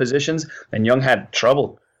uncomfortable positions, and Young had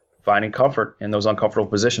trouble finding comfort in those uncomfortable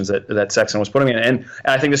positions that Sexton was putting him in. And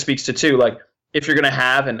I think this speaks to, too, like, if you're going to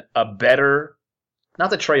have a better – not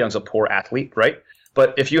that Trae Young's a poor athlete, right?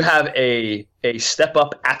 But if you have a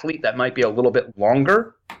step-up athlete that might be a little bit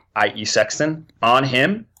longer, i.e. Sexton, on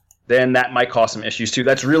him, then that might cause some issues too.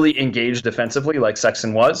 That's really engaged defensively like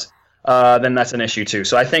Sexton was, then that's an issue too.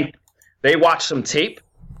 So I think they watched some tape,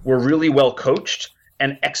 were really well coached,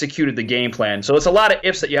 and executed the game plan. So it's a lot of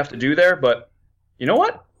ifs that you have to do there, but you know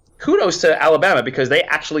what? Kudos to Alabama because they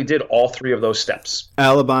actually did all 3 of those steps.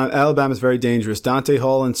 Alabama's very dangerous. Dante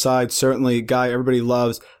Hall inside, certainly a guy everybody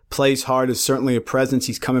loves. Plays hard, is certainly a presence.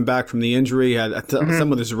 He's coming back from the injury. He had some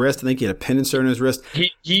with his wrist. I think he had a pin insert in his wrist.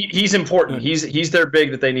 He's important. He's their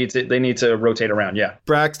big that they need to rotate around. Yeah.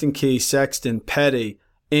 Braxton Key, Sexton, Petty,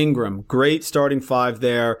 Ingram, great starting 5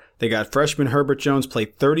 there. They got freshman Herbert Jones,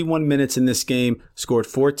 played 31 minutes in this game, scored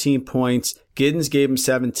 14 points. Giddens gave him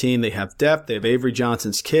 17. They have depth. They have Avery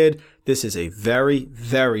Johnson's kid. This is a very,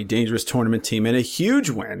 very dangerous tournament team and a huge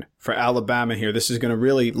win for Alabama here. This is going to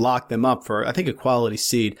really lock them up for, I think, a quality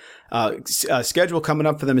seed. Schedule coming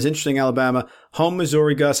up for them is interesting, Alabama. Home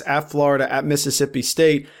Missouri, Gus, at Florida, at Mississippi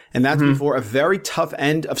State, and that's before a very tough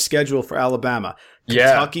end of schedule for Alabama.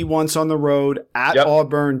 Kentucky once on the road, at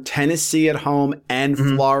Auburn, Tennessee at home, and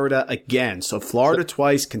Florida again. So Florida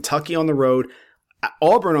twice, Kentucky on the road,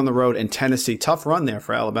 Auburn on the road, and Tennessee. Tough run there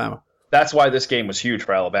for Alabama. That's why this game was huge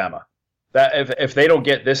for Alabama. That if they don't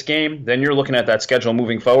get this game, then you're looking at that schedule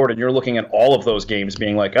moving forward, and you're looking at all of those games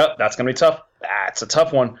being like, oh, that's going to be tough. That's a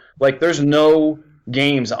tough one. Like, there's no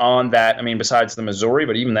games on that, I mean, besides the Missouri,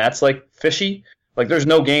 but even that's, like, fishy. Like, there's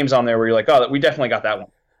no games on there where you're like, oh, we definitely got that one.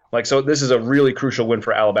 Like, so this is a really crucial win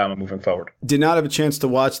for Alabama moving forward. Did not have a chance to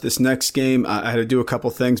watch this next game. I had to do a couple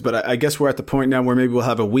things, but I guess we're at the point now where maybe we'll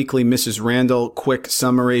have a weekly Mrs. Randall quick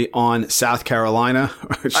summary on South Carolina.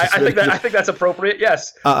 I think that's appropriate.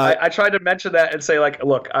 Yes, I tried to mention that and say, like,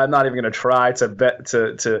 look, I'm not even going to try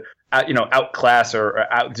to outclass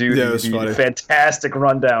or outdo the fantastic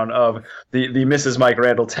rundown of the Mrs. Mike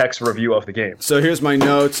Randall text review of the game. So here's my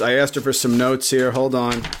notes. I asked her for some notes here. Hold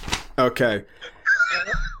on. Okay.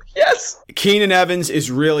 Yes. Keenan Evans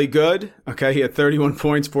is really good. Okay, he had 31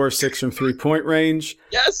 points, 4 of 6 from three-point range.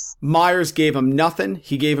 Yes. Myers gave him nothing.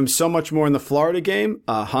 He gave him so much more in the Florida game.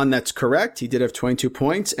 Hun, that's correct. He did have 22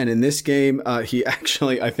 points. And in this game, he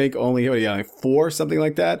actually, I think, only had 4, something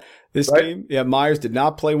like that. This game. Yeah, Myers did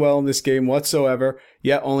not play well in this game whatsoever,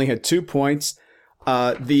 yet only had 2 points.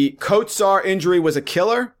 The Kotsar injury was a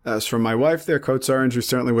killer. As from my wife there, Kotsar injury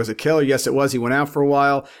certainly was a killer. Yes, it was. He went out for a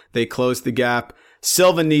while. They closed the gap.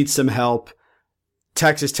 Sylvan needs some help.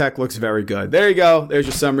 Texas Tech looks very good. There you go. There's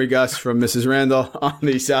your summary, Gus, from Mrs. Randall on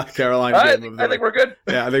the South Carolina game. I think we're good.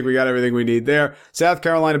 Yeah, I think we got everything we need there. South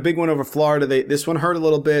Carolina, big one over Florida. This one hurt a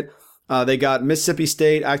little bit. They got Mississippi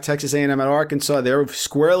State, Texas A&M at Arkansas. They're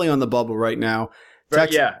squarely on the bubble right now.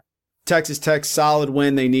 Texas Tech, solid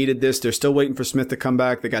win. They needed this. They're still waiting for Smith to come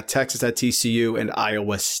back. They got Texas at TCU and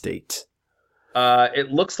Iowa State.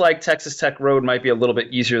 It looks like Texas Tech road might be a little bit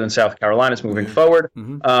easier than South Carolina's moving forward.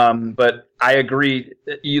 Mm-hmm. But I agree.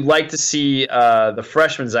 You'd like to see the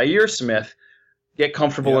freshman Zaire Smith get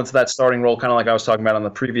comfortable into that starting role, kind of like I was talking about on the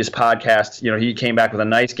previous podcast. You know, he came back with a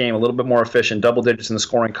nice game, a little bit more efficient, double digits in the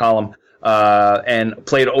scoring column, and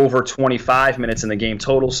played over 25 minutes in the game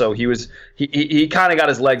total. So he kind of got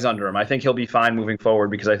his legs under him. I think he'll be fine moving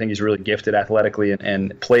forward because I think he's really gifted athletically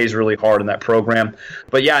and plays really hard in that program.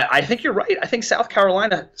 But yeah, I think you're right. I think South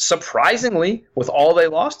Carolina, surprisingly, with all they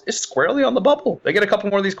lost, is squarely on the bubble. They get a couple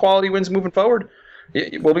more of these quality wins moving forward.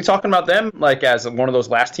 We'll be talking about them like as one of those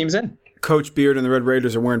last teams in. Coach Beard and the Red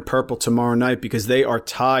Raiders are wearing purple tomorrow night because they are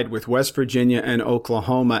tied with West Virginia and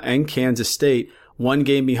Oklahoma and Kansas State. One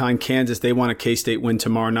game behind Kansas. They want a K-State win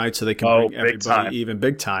tomorrow night so they can bring everybody even.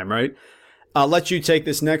 Big time, right? I'll let you take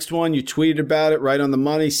this next one. You tweeted about it right on the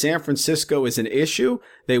money. San Francisco is an issue.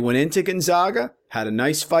 They went into Gonzaga, had a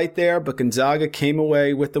nice fight there, but Gonzaga came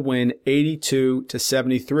away with the win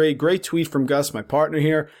 82-73. Great tweet from Gus, my partner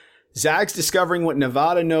here. Zags discovering what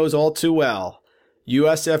Nevada knows all too well.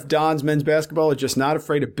 USF Dons men's basketball are just not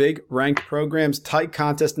afraid of big ranked programs. Tight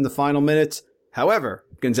contest in the final minutes. However,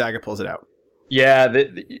 Gonzaga pulls it out. Yeah,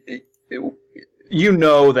 you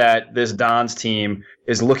know that this Dons team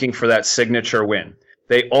is looking for that signature win.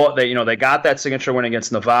 They got that signature win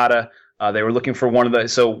against Nevada. They were looking for one of the.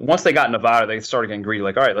 So once they got Nevada, they started getting greedy.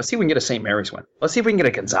 Like, all right, let's see if we can get a St. Mary's win. Let's see if we can get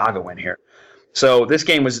a Gonzaga win here. So this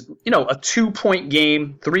game was, a 2-point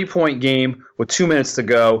game, 3-point game with 2 minutes to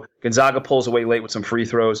go. Gonzaga pulls away late with some free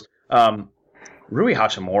throws. Rui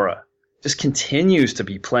Hachimura just continues to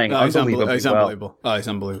be playing unbelievably he's well. Unbelievable. Oh, he's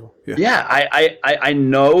unbelievable. Yeah, I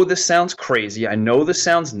know this sounds crazy. I know this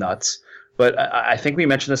sounds nuts. But I think we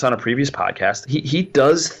mentioned this on a previous podcast. He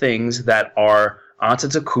does things that are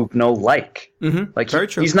Antetokounmpo-like. Mm-hmm. Like very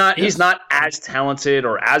true. He's not as talented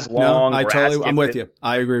or as long. No, I'm with you.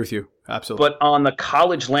 I agree with you. Absolutely. But on the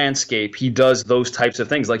college landscape, he does those types of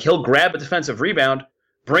things. Like he'll grab a defensive rebound,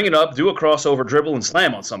 bring it up, do a crossover dribble, and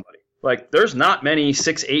slam on somebody. Like there's not many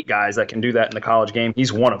 6'8" guys that can do that in the college game.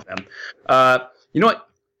 He's one of them. You know what?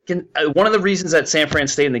 One of the reasons that San Fran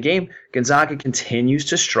stayed in the game, Gonzaga continues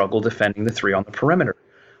to struggle defending the three on the perimeter.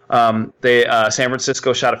 San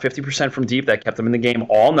Francisco shot a 50% from deep. That kept them in the game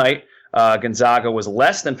all night. Gonzaga was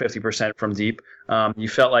less than 50% from deep. You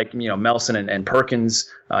felt like Melson and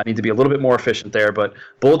Perkins need to be a little bit more efficient there. But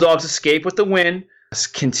Bulldogs escape with the win,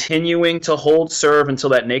 continuing to hold serve until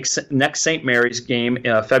that next St. Mary's game,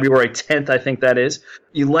 February 10th, I think that is.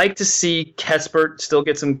 You like to see Ketspert still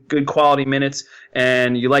get some good quality minutes,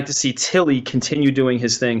 and you like to see Tilly continue doing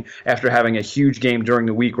his thing after having a huge game during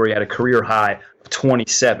the week where he had a career high of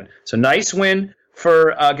 27. So nice win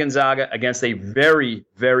for Gonzaga against a very,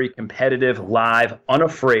 very competitive, live,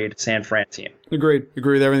 unafraid San Fran team. Agreed.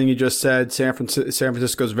 Agree with everything you just said. San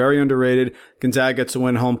Francisco is very underrated. Gonzaga gets a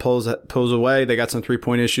win home, pulls away. They got some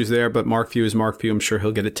 3-point issues there, but Mark Few is Mark Few. I'm sure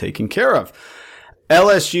he'll get it taken care of.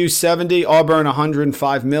 LSU 70, Auburn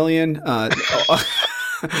 105 million.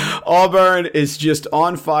 Auburn is just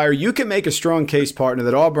on fire. You can make a strong case, partner,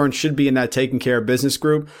 that Auburn should be in that taking care of business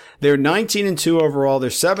group. They're 19-2 overall.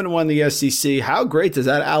 They're 7-1 in the SEC. How great does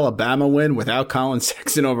that Alabama win without Colin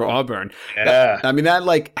Sexton over Auburn? Yeah.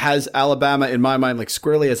 That has Alabama in my mind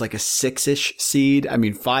squarely as a 6-ish seed.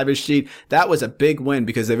 5-ish seed. That was a big win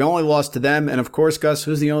because they've only lost to them. And of course, Gus,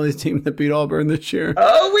 who's the only team that beat Auburn this year?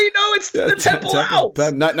 Oh, we know it's the Temple Owls.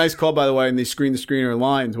 Nice call, by the way, in these screen-to-screener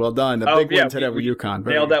lines. Well done. A big win today with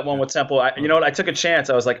UConn. Nailed that one with Temple. I took a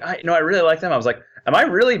chance. I was like, I really like them. I was like, am I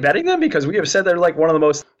really betting them? Because we have said they're one of the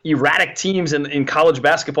most erratic teams in college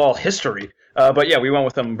basketball history. But yeah, we went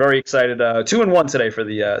with them. Very excited. 2-1 today for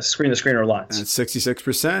the screen-to-screener lines. That's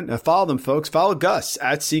 66%. Follow them, folks. Follow Gus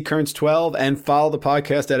at CKearns12 and follow the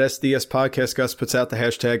podcast at SDS Podcast. Gus puts out the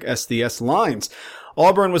hashtag SDS Lines.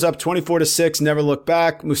 Auburn was up 24-6, never looked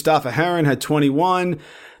back. Mustafa Heron had 21.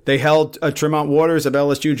 They held Tremont Waters of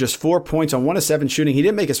LSU just 4 points on 1 of 7 shooting. He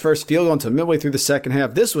didn't make his first field goal until midway through the second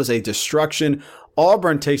half. This was a destruction.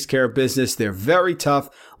 Auburn takes care of business. They're very tough.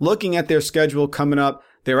 Looking at their schedule coming up,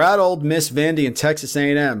 they're at Ole Miss, Vandy, and Texas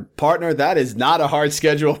A&M. Partner, that is not a hard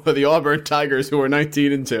schedule for the Auburn Tigers, who are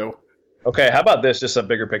 19-2. Okay, how about this? Just a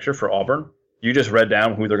bigger picture for Auburn. You just read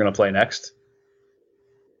down who they're going to play next.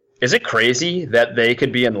 Is it crazy that they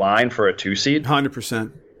could be in line for a 2 seed?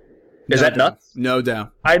 100%. Is that nuts? No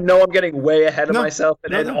doubt. I know I'm getting way ahead of myself,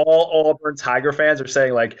 and all Auburn Tiger fans are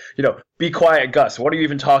saying, like, be quiet, Gus. What are you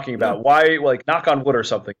even talking about? Why, knock on wood or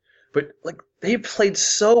something? But, they played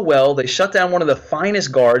so well. They shut down one of the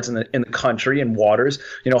finest guards in the country in Waters.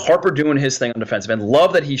 Harper doing his thing on defensive end.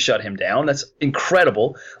 Love that he shut him down. That's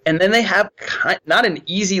incredible. And then they have not an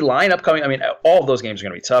easy lineup coming. I mean, all of those games are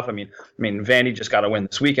going to be tough. I mean, Vandy just got to win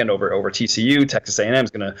this weekend over TCU. Texas A&M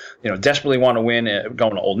is going to, desperately want to win.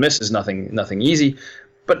 Going to Ole Miss is nothing easy.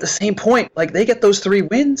 But at the same point, they get those 3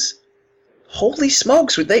 wins. Holy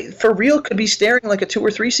smokes! They for real could be staring like a 2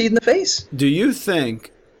 or 3 seed in the face. Do you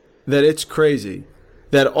think that it's crazy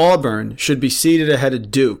that Auburn should be seated ahead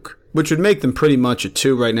of Duke, which would make them pretty much a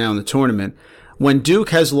 2 right now in the tournament, when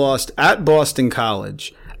Duke has lost at Boston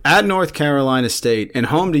College, at North Carolina State, and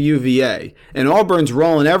home to UVA, and Auburn's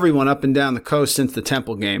rolling everyone up and down the coast since the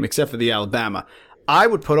Temple game, except for the Alabama? I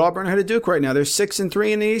would put Auburn ahead of Duke right now. They're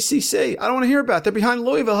 6-3 in the ACC. I don't want to hear about it. They're behind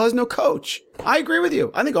Louisville, has no coach. I agree with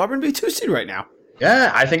you. I think Auburn would be a 2 seed right now.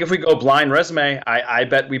 Yeah, I think if we go blind resume, I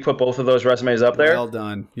bet we put both of those resumes up there. Well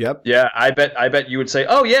done. Yep. Yeah, I bet you would say,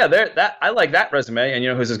 oh yeah, I like that resume, and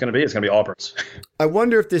who's this going to be? It's going to be Auburn's. I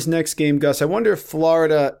wonder if this next game, Gus, I wonder if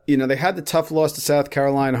Florida, they had the tough loss to South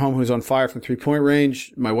Carolina home, who's on fire from 3-point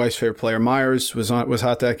range. My wife's favorite player, Myers, was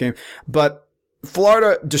hot that game, but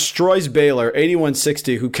Florida destroys Baylor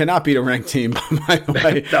 81-60, who cannot beat a ranked team, by the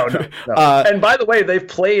way. No. And by the way, they've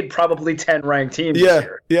played probably 10 ranked teams this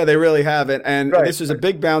year. Yeah, they really haven't. And This was a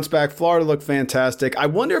big bounce back. Florida looked fantastic. I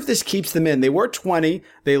wonder if this keeps them in. They were 20.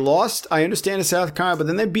 They lost, I understand, to South Carolina, but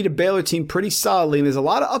then they beat a Baylor team pretty solidly. And there's a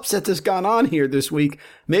lot of upset that's gone on here this week.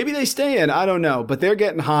 Maybe they stay in. I don't know. But they're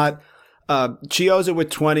getting hot. Chioza with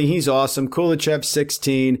 20. He's awesome. Kulichev,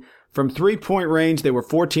 16. From 3-point range, they were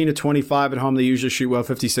 14-25 at home. They usually shoot well,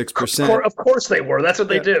 56%. Of course they were. That's what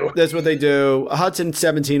they do. That's what they do. Hudson,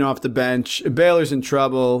 17 off the bench. Baylor's in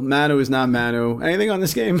trouble. Manu is not Manu. Anything on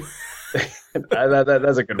this game?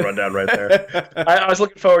 That's a good rundown right there. I was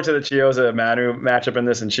looking forward to the Chioza Manu matchup in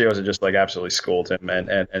this, and Chioza just absolutely schooled him. And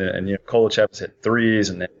Kolachev's hit threes,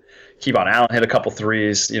 and then Kevon Allen hit a couple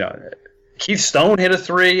threes. Keith Stone hit a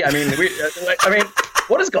 3. I mean,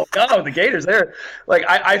 what is going on with the Gators?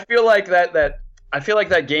 I feel like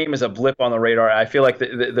that game is a blip on the radar. I feel like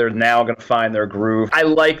they're now going to find their groove. I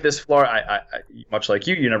like this Florida. I much like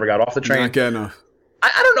you never got off the train. Not good enough.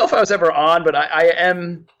 I don't know if I was ever on, but I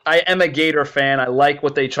am a Gator fan. I like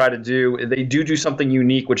what they try to do. They do something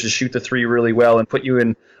unique, which is shoot the 3 really well and put you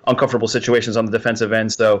in uncomfortable situations on the defensive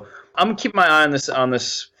end. So I'm gonna keep my eye on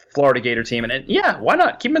this Florida Gator team, and yeah, why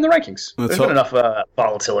not keep them in the rankings? There's been enough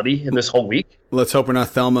volatility in this whole week. Let's hope we're not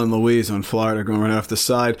Thelma and Louise on Florida going right off the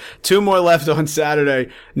side. 2 more left on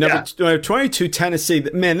Saturday. Number 22, Tennessee.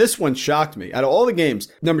 Man, this one shocked me. Out of all the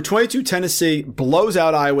games, number 22, Tennessee blows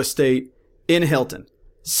out Iowa State in Hilton.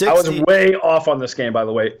 60, I was way off on this game, by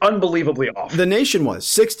the way. Unbelievably off. The nation was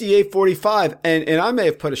 68-45, and I may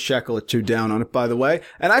have put a shekel or 2 down on it, by the way.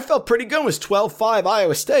 And I felt pretty good. It was 12-5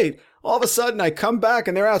 Iowa State. All of a sudden, I come back,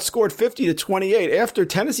 and they're outscored 50-28. After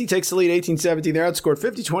Tennessee takes the lead 18-17, they're outscored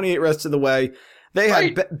 50-28 rest of the way. They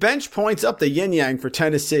had bench points up the yin-yang for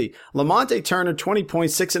Tennessee. Lamonte Turner, 20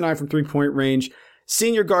 points, 6-9 from 3-point range.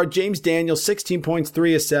 Senior guard James Daniels, 16 points,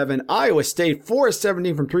 3 of 7. Iowa State, 4 of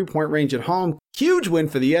 17 from 3-point range at home. Huge win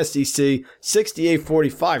for the SEC,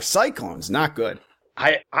 68-45. Cyclones, not good.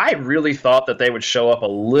 I really thought that they would show up a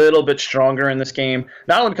little bit stronger in this game,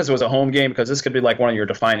 not only because it was a home game, because this could be like one of your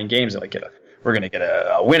defining games. We're going to get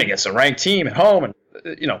a win against a ranked team at home, and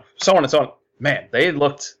so on and so on. Man, they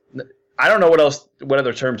looked. I don't know what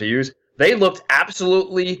other term to use. They looked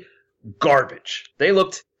absolutely garbage. They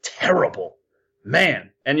looked terrible, man.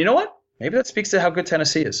 And you know what? Maybe that speaks to how good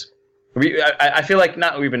Tennessee is. I feel like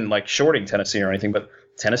not we've been shorting Tennessee or anything, but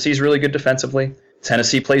Tennessee's really good defensively.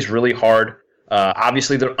 Tennessee plays really hard.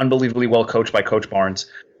 Obviously, they're unbelievably well coached by Coach Barnes.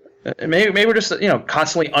 Maybe we're just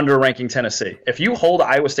constantly under-ranking Tennessee. If you hold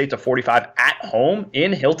Iowa State to 45 at home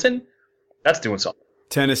in Hilton, that's doing something.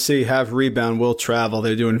 Tennessee have rebound, will travel.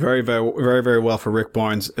 They're doing very, very, very, very well for Rick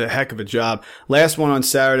Barnes. A heck of a job. Last one on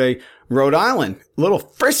Saturday, Rhode Island. A little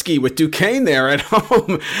frisky with Duquesne there at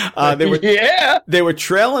home. They were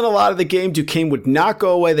trailing a lot of the game. Duquesne would not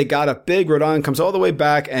go away. They got up big. Rhode Island comes all the way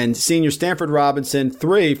back, and senior Stanford Robinson,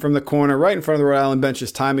 3 from the corner, right in front of the Rhode Island bench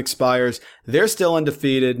as time expires. They're still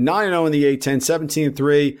undefeated, 9-0 in the A-10,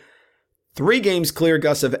 17-3. 3 games clear,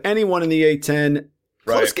 Gus, of anyone in the A-10.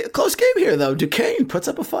 Close game here, though. Duquesne puts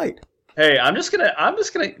up a fight. Hey, I'm just gonna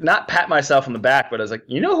not pat myself on the back, but I was like,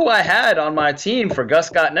 you know who I had on my team for Gus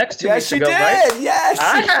Got Next 2 weeks ago, right? Yes,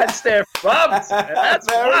 I had Stanford Robinson. That's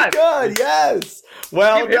very good. Yes,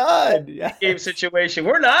 well done. Game situation.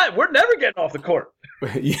 We're never getting off the court.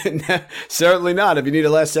 Certainly not. If you need a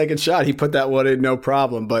last second shot, he put that one in, no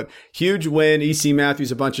problem. But huge win. E.C.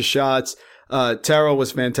 Matthews, a bunch of shots. Terrell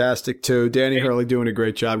was fantastic too. Danny Hurley doing a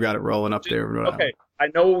great job. Got it rolling up there. Okay, I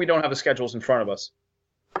know we don't have the schedules in front of us.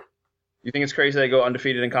 You think it's crazy they go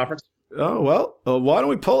undefeated in conference? Oh, well, why don't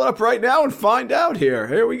we pull it up right now and find out here?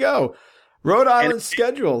 Here we go. Rhode Island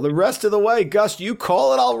schedule, the rest of the way. Gus, you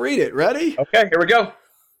call it, I'll read it. Ready? Okay, here we go.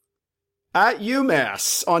 At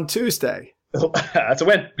UMass on Tuesday. That's a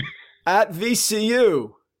win. At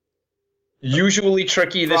VCU. Usually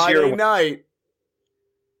tricky this year. Friday night.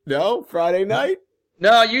 No, Friday night?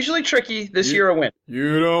 No, usually tricky. This year a win.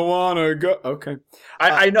 You don't want to go. Okay.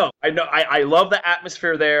 I know. I love the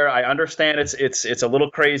atmosphere there. I understand it's a little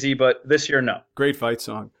crazy, but this year, no. Great fight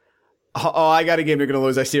song. Oh, I got a game you're going to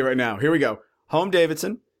lose. I see it right now. Here we go. Home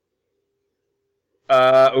Davidson.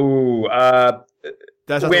 That's not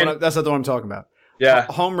the one I'm talking about. Yeah.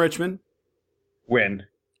 Home Richmond. Win.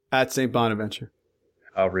 At St. Bonaventure.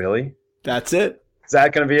 Oh, really? That's it. Is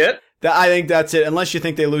that going to be it? I think that's it, unless you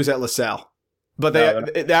think they lose at LaSalle. But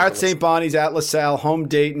they're at St. Bonnie's, at LaSalle, home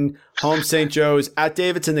Dayton, home St. Joe's. At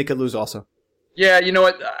Davidson, they could lose also. Yeah, you know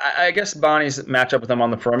what? I guess Bonnie's match up with them on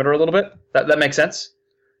the perimeter a little bit. That makes sense.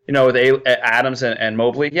 You know, with Adams and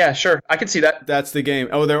Mobley. Yeah, sure. I can see that. That's the game.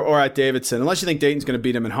 Oh, or at Davidson. Unless you think Dayton's going to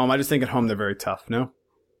beat them at home. I just think at home they're very tough, no?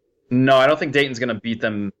 No, I don't think Dayton's going to beat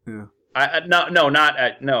them. Yeah. Not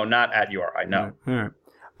at URI. No. All right.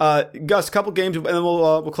 Gus, a couple games, and then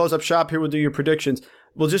we'll close up shop here. We'll do your predictions.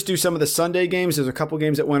 We'll just do some of the Sunday games. There's a couple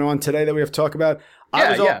games that went on today that we have to talk about.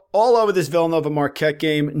 I was all over this Villanova-Marquette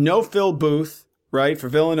game. No Phil Booth, right, for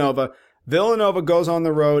Villanova. Villanova goes on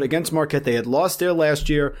the road against Marquette. They had lost there last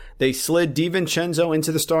year. They slid DiVincenzo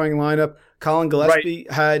into the starting lineup. Colin Gillespie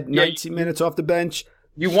had 19 minutes off the bench.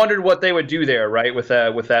 You wondered what they would do there, right, with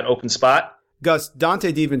that open spot? Gus,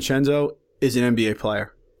 Dante DiVincenzo is an NBA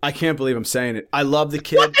player. I can't believe I'm saying it. I love the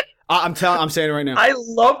kid. I'm saying it right now. I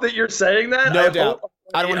love that you're saying that. No doubt.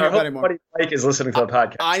 I don't want to hear about it anymore. Buddy Mike is listening to the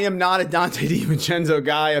podcast. I am not a Dante DiVincenzo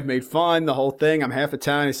guy. I've made fun, the whole thing. I'm half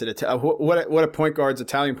Italian. I said, what are point guards,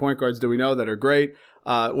 Italian point guards do we know that are great?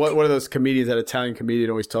 What are those comedians, that Italian comedian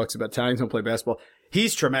always talks about? Italians don't play basketball.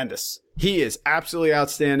 He's tremendous. He is absolutely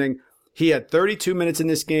outstanding. He had 32 minutes in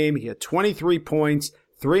this game. He had 23 points,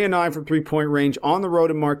 3 and 9 from three-point range on the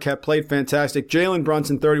road in Marquette. Played fantastic. Jalen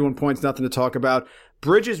Brunson, 31 points, nothing to talk about.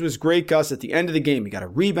 Bridges was great, Gus, at the end of the game. He got a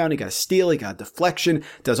rebound, he got a steal, he got a deflection,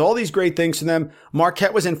 does all these great things for them.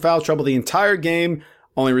 Marquette was in foul trouble the entire game.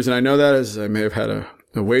 Only reason I know that is I may have had a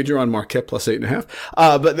wager on Marquette plus 8.5.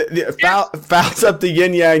 But the fouls up the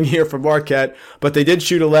yin-yang here for Marquette, but they did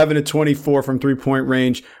shoot 11 of 24 from three-point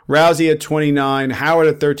range. Rousey had 29, Howard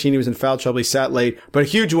at 13. He was in foul trouble. He sat late, but a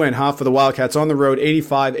huge win, for the Wildcats on the road,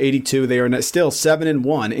 85-82. They are still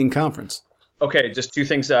 7-1 in conference. Okay, just two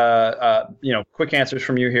things, quick answers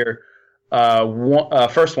from you here.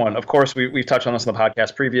 First one, of course, we've touched on this on the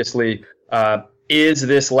podcast previously. Is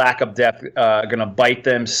this lack of depth going to bite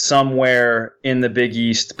them somewhere in the Big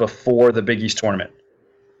East before the Big East tournament?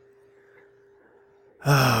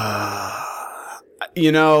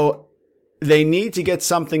 They need to get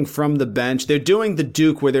something from the bench. They're doing the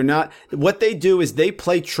Duke where they're not. What they do is they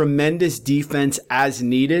play tremendous defense as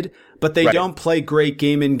needed, but they don't play great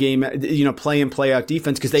game in game, play in play out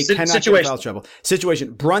defense because they cannot get in foul trouble.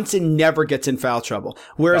 Situation. Brunson never gets in foul trouble.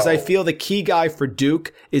 Whereas I feel the key guy for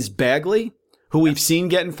Duke is Bagley, who we've seen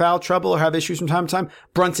get in foul trouble or have issues from time to time.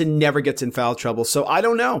 Brunson never gets in foul trouble. So I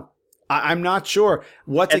don't know. I'm not sure.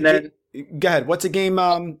 Go ahead. What's a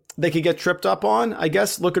game they could get tripped up on? I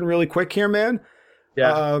guess looking really quick here, man.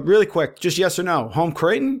 Yeah. Really quick. Just yes or no. Home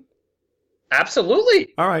Creighton?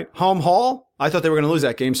 Absolutely. All right. Home Hall? I thought they were going to lose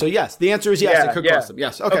that game. So yes. The answer is yes. It could cost them.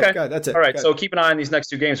 Yes. Okay. Good. That's it. All right. So keep an eye on these next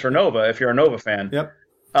two games for Nova if you're a Nova fan. Yep.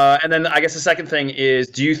 And then I guess the second thing is,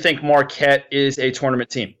 do you think Marquette is a tournament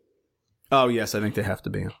team? Oh, yes. I think they have to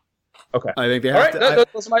be. Okay. I think they All have right,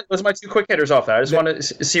 those are my two quick hitters off that. I just want to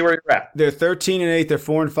see where you're at. They're 13-8. They're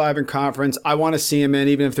 4-5 in conference. I want to see them in,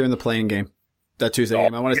 even if they're in the playing game. That Tuesday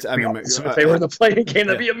game. I want to. If they were in the playing game,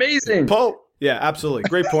 that'd be amazing. Yeah, absolutely.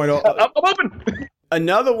 Great point. I'm open.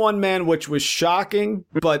 Another one, man, which was shocking,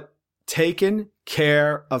 but taken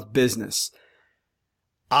care of business.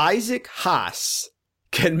 Isaac Haas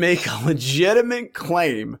can make a legitimate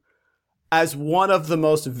claim as one of the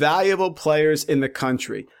most valuable players in the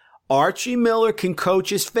country. Archie Miller can coach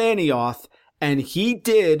his fanny off, and he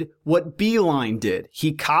did what Beeline did.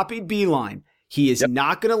 He copied Beeline. He is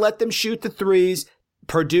not going to let them shoot the threes.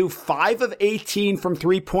 Purdue 5 of 18 from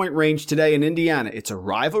three-point range today in Indiana. It's a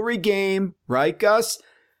rivalry game, right, Gus?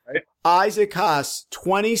 Right. Isaac Haas,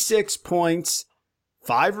 26 points,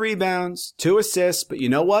 5 rebounds, 2 assists, but you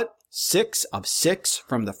know what? 6 of 6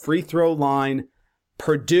 from the free throw line.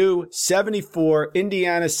 Purdue 74,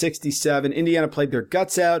 Indiana 67. Indiana played their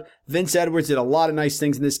guts out. Vince Edwards did a lot of nice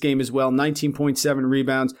things in this game as well. 19.7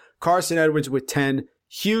 rebounds. Carson Edwards with 10.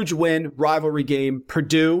 Huge win, rivalry game.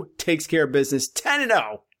 Purdue takes care of business,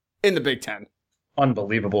 10-0 in the Big Ten.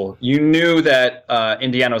 Unbelievable. You knew that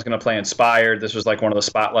Indiana was going to play inspired. This was like one of the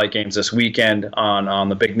spotlight games this weekend on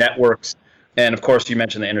the big networks. And, of course, you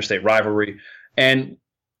mentioned the interstate rivalry. And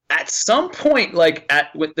at some point,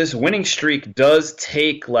 with this winning streak does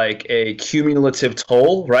take like a cumulative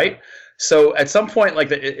toll, right? So at some point,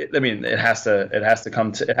 it has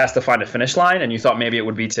to find a finish line, and you thought maybe it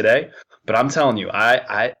would be today, but I'm telling you,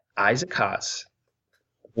 Isaac Haas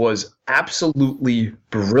was absolutely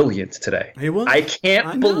brilliant today. He was. I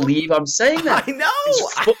can't believe I'm saying that. I know.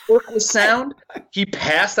 His footwork was sound. He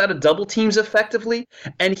passed out of double teams effectively,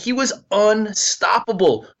 and he was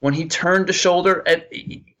unstoppable when he turned the shoulder. And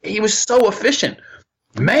he was so efficient.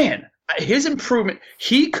 Man, his improvement.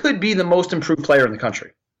 He could be the most improved player in the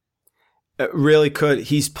country. It really could.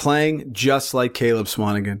 He's playing just like Caleb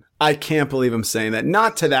Swanigan. I can't believe I'm saying that.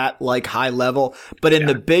 Not to that high level, but in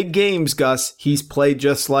the big games, Gus, he's played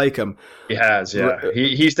just like him. He has, yeah.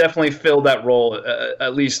 He's definitely filled that role,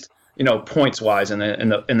 at least points wise in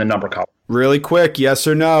the number column. Really quick, yes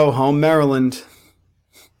or no? Home Maryland.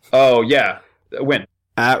 Oh yeah, win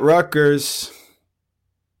at Rutgers.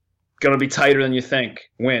 Going to be tighter than you think.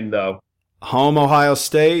 Win though. Home Ohio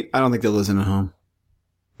State. I don't think they're losing at home.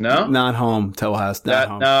 No? Not home to Ohio State.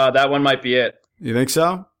 No, that one might be it. You think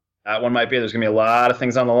so? That one might be it. There's going to be a lot of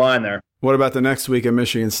things on the line there. What about the next week at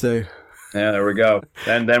Michigan State? Yeah, there we go.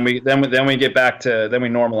 Then we get back to we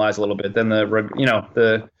normalize a little bit. Then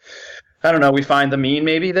I don't know, we find the mean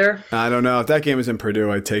maybe there. I don't know. If that game was in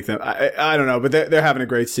Purdue, I'd take them. I don't know, but they're having a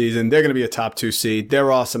great season. They're going to be a top 2 seed.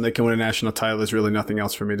 They're awesome. They can win a national title. There's really nothing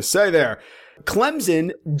else for me to say there.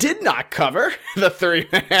 Clemson did not cover the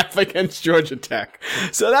 3.5 against Georgia Tech.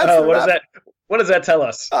 So that's what does that tell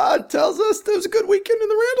us? It tells us there was a good weekend in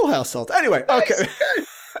the Randall household. Anyway, okay.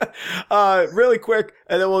 Really quick,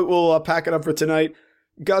 and then we'll pack it up for tonight.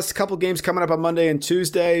 Gus, a couple games coming up on Monday and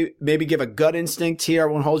Tuesday. Maybe give a gut instinct here.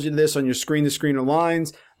 I won't hold you to this on your screen-to-screener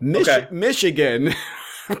lines. Michigan,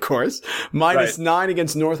 of course, -9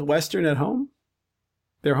 against Northwestern at home.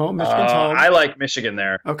 They're home. Michigan's home. I like Michigan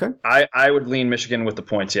there. Okay. I would lean Michigan with the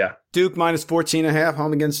points, yeah. Duke -14.5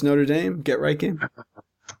 home against Notre Dame. Get right game.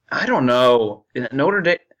 I don't know. Notre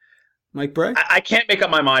Dame. Mike Bray? I can't make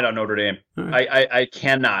up my mind on Notre Dame. Right. I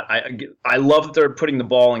cannot. I love that they're putting the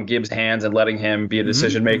ball in Gibbs' hands and letting him be a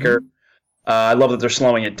decision maker. I love that they're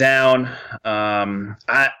slowing it down.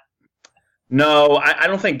 I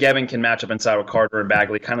don't think Gavin can match up inside with Carter and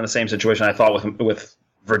Bagley. Kind of the same situation I thought with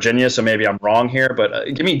Virginia, so maybe I'm wrong here,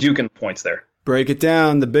 but give me Duke and points there. Break it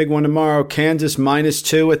down. The big one tomorrow, Kansas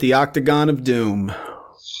 -2 at the Octagon of Doom.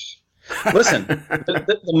 Listen,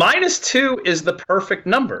 the -2 is the perfect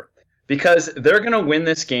number because they're going to win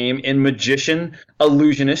this game in magician,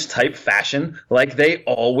 illusionist type fashion like they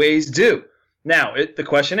always do. Now, the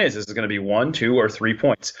question is it going to be 1, 2, or 3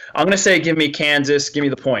 points? I'm going to say give me Kansas, give me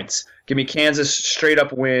the points. Give me Kansas straight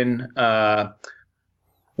up win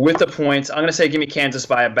with the points. I'm going to say give me Kansas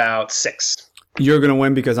by about 6. You're going to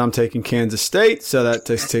win because I'm taking Kansas State, so that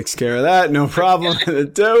takes care of that. No problem to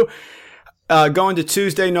do. Going to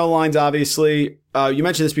Tuesday, no lines, obviously. You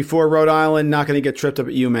mentioned this before, Rhode Island, not going to get tripped up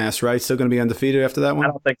at UMass, right? Still going to be undefeated after that one? I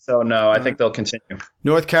don't think so, no. I think they'll continue.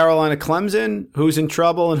 North Carolina, Clemson, who's in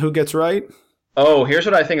trouble and who gets right? Oh, here's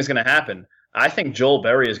what I think is going to happen. I think Joel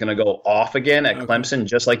Berry is going to go off again at Clemson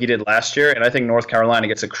just like he did last year, and I think North Carolina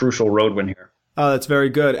gets a crucial road win here. Oh, that's very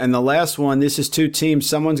good. And the last one, this is 2 teams.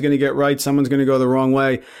 Someone's going to get right. Someone's going to go the wrong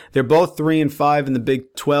way. They're both 3-5 in the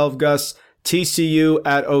Big 12, Gus. TCU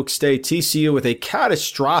at Oak State. TCU with a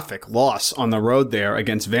catastrophic loss on the road there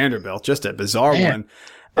against Vanderbilt. Just a bizarre one.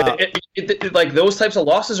 Like those types of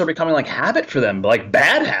losses are becoming like habit for them, like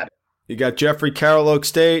bad habit. You got Jeffrey Carroll, Oak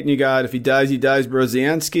State, and you got if he dies,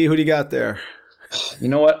 Brozianski. Who do you got there? You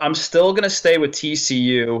know what? I'm still going to stay with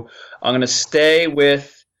TCU. I'm going to stay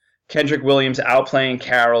with Kendrick Williams outplaying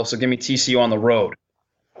Carroll, so give me TCU on the road.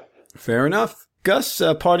 Fair enough. Gus,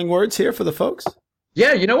 parting words here for the folks?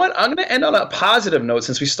 Yeah, you know what? I'm going to end on a positive note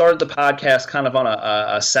since we started the podcast kind of on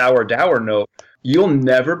a sour, dour note. You'll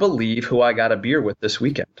never believe who I got a beer with this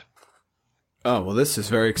weekend. Oh, well, this is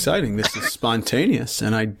very exciting. This is spontaneous,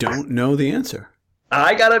 and I don't know the answer.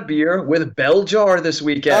 I got a beer with Bell Jar this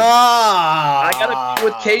weekend. I got a beer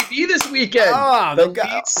with KB this weekend. The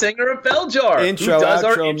lead singer of Bell Jar. Who does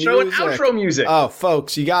our intro and outro music. Oh,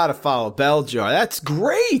 folks, you got to follow Bell Jar. That's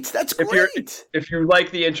great. That's great. If you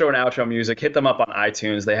like the intro and outro music, hit them up on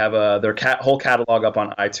iTunes. They have their whole catalog up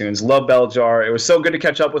on iTunes. Love Bell Jar. It was so good to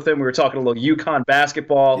catch up with him. We were talking a little UConn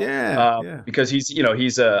basketball. Because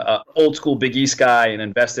he's a old school Big East guy and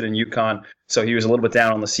invested in UConn. So he was a little bit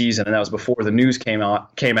down on the season, and that was before the news came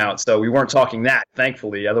out. So we weren't talking that,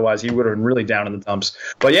 thankfully. Otherwise, he would have been really down in the dumps.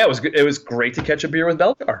 But yeah, it was great to catch a beer with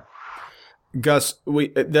Bell Jar. Gus,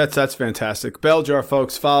 that's fantastic. Bell Jar,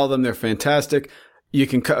 folks, follow them. They're fantastic. You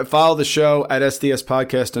can follow the show at SDS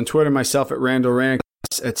Podcast on Twitter, myself at Randall Rank,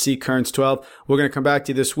 at CKearns12. We're going to come back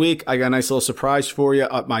to you this week. I got a nice little surprise for you.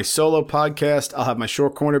 My solo podcast, I'll have my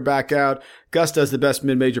short corner back out. Gus does the best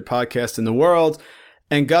mid-major podcast in the world.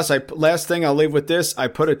 And Gus, last thing I'll leave with this. I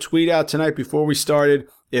put a tweet out tonight before we started.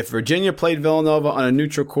 If Virginia played Villanova on a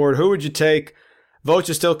neutral court, who would you take? Votes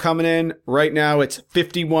are still coming in. Right now, it's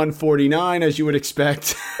 51-49, as you would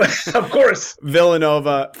expect. Of course.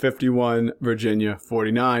 Villanova, 51, Virginia,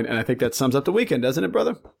 49. And I think that sums up the weekend, doesn't it,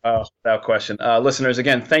 brother? Oh, without question. Listeners,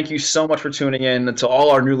 again, thank you so much for tuning in. And to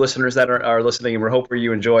all our new listeners that are listening, and we hope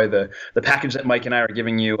you enjoy the package that Mike and I are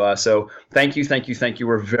giving you. So thank you.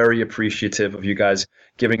 We're very appreciative of you guys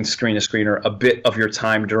giving Screen to Screener a bit of your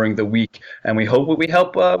time during the week. And we hope we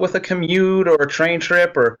help with a commute or a train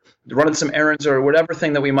trip or running some errands or whatever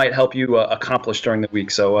thing that we might help you accomplish during the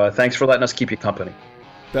week. So thanks for letting us keep you company.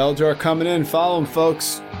 Bell Jar coming in. Follow them,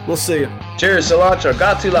 folks. We'll see you. Cheers, cilantro.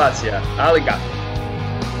 Gratulatia. Aligato.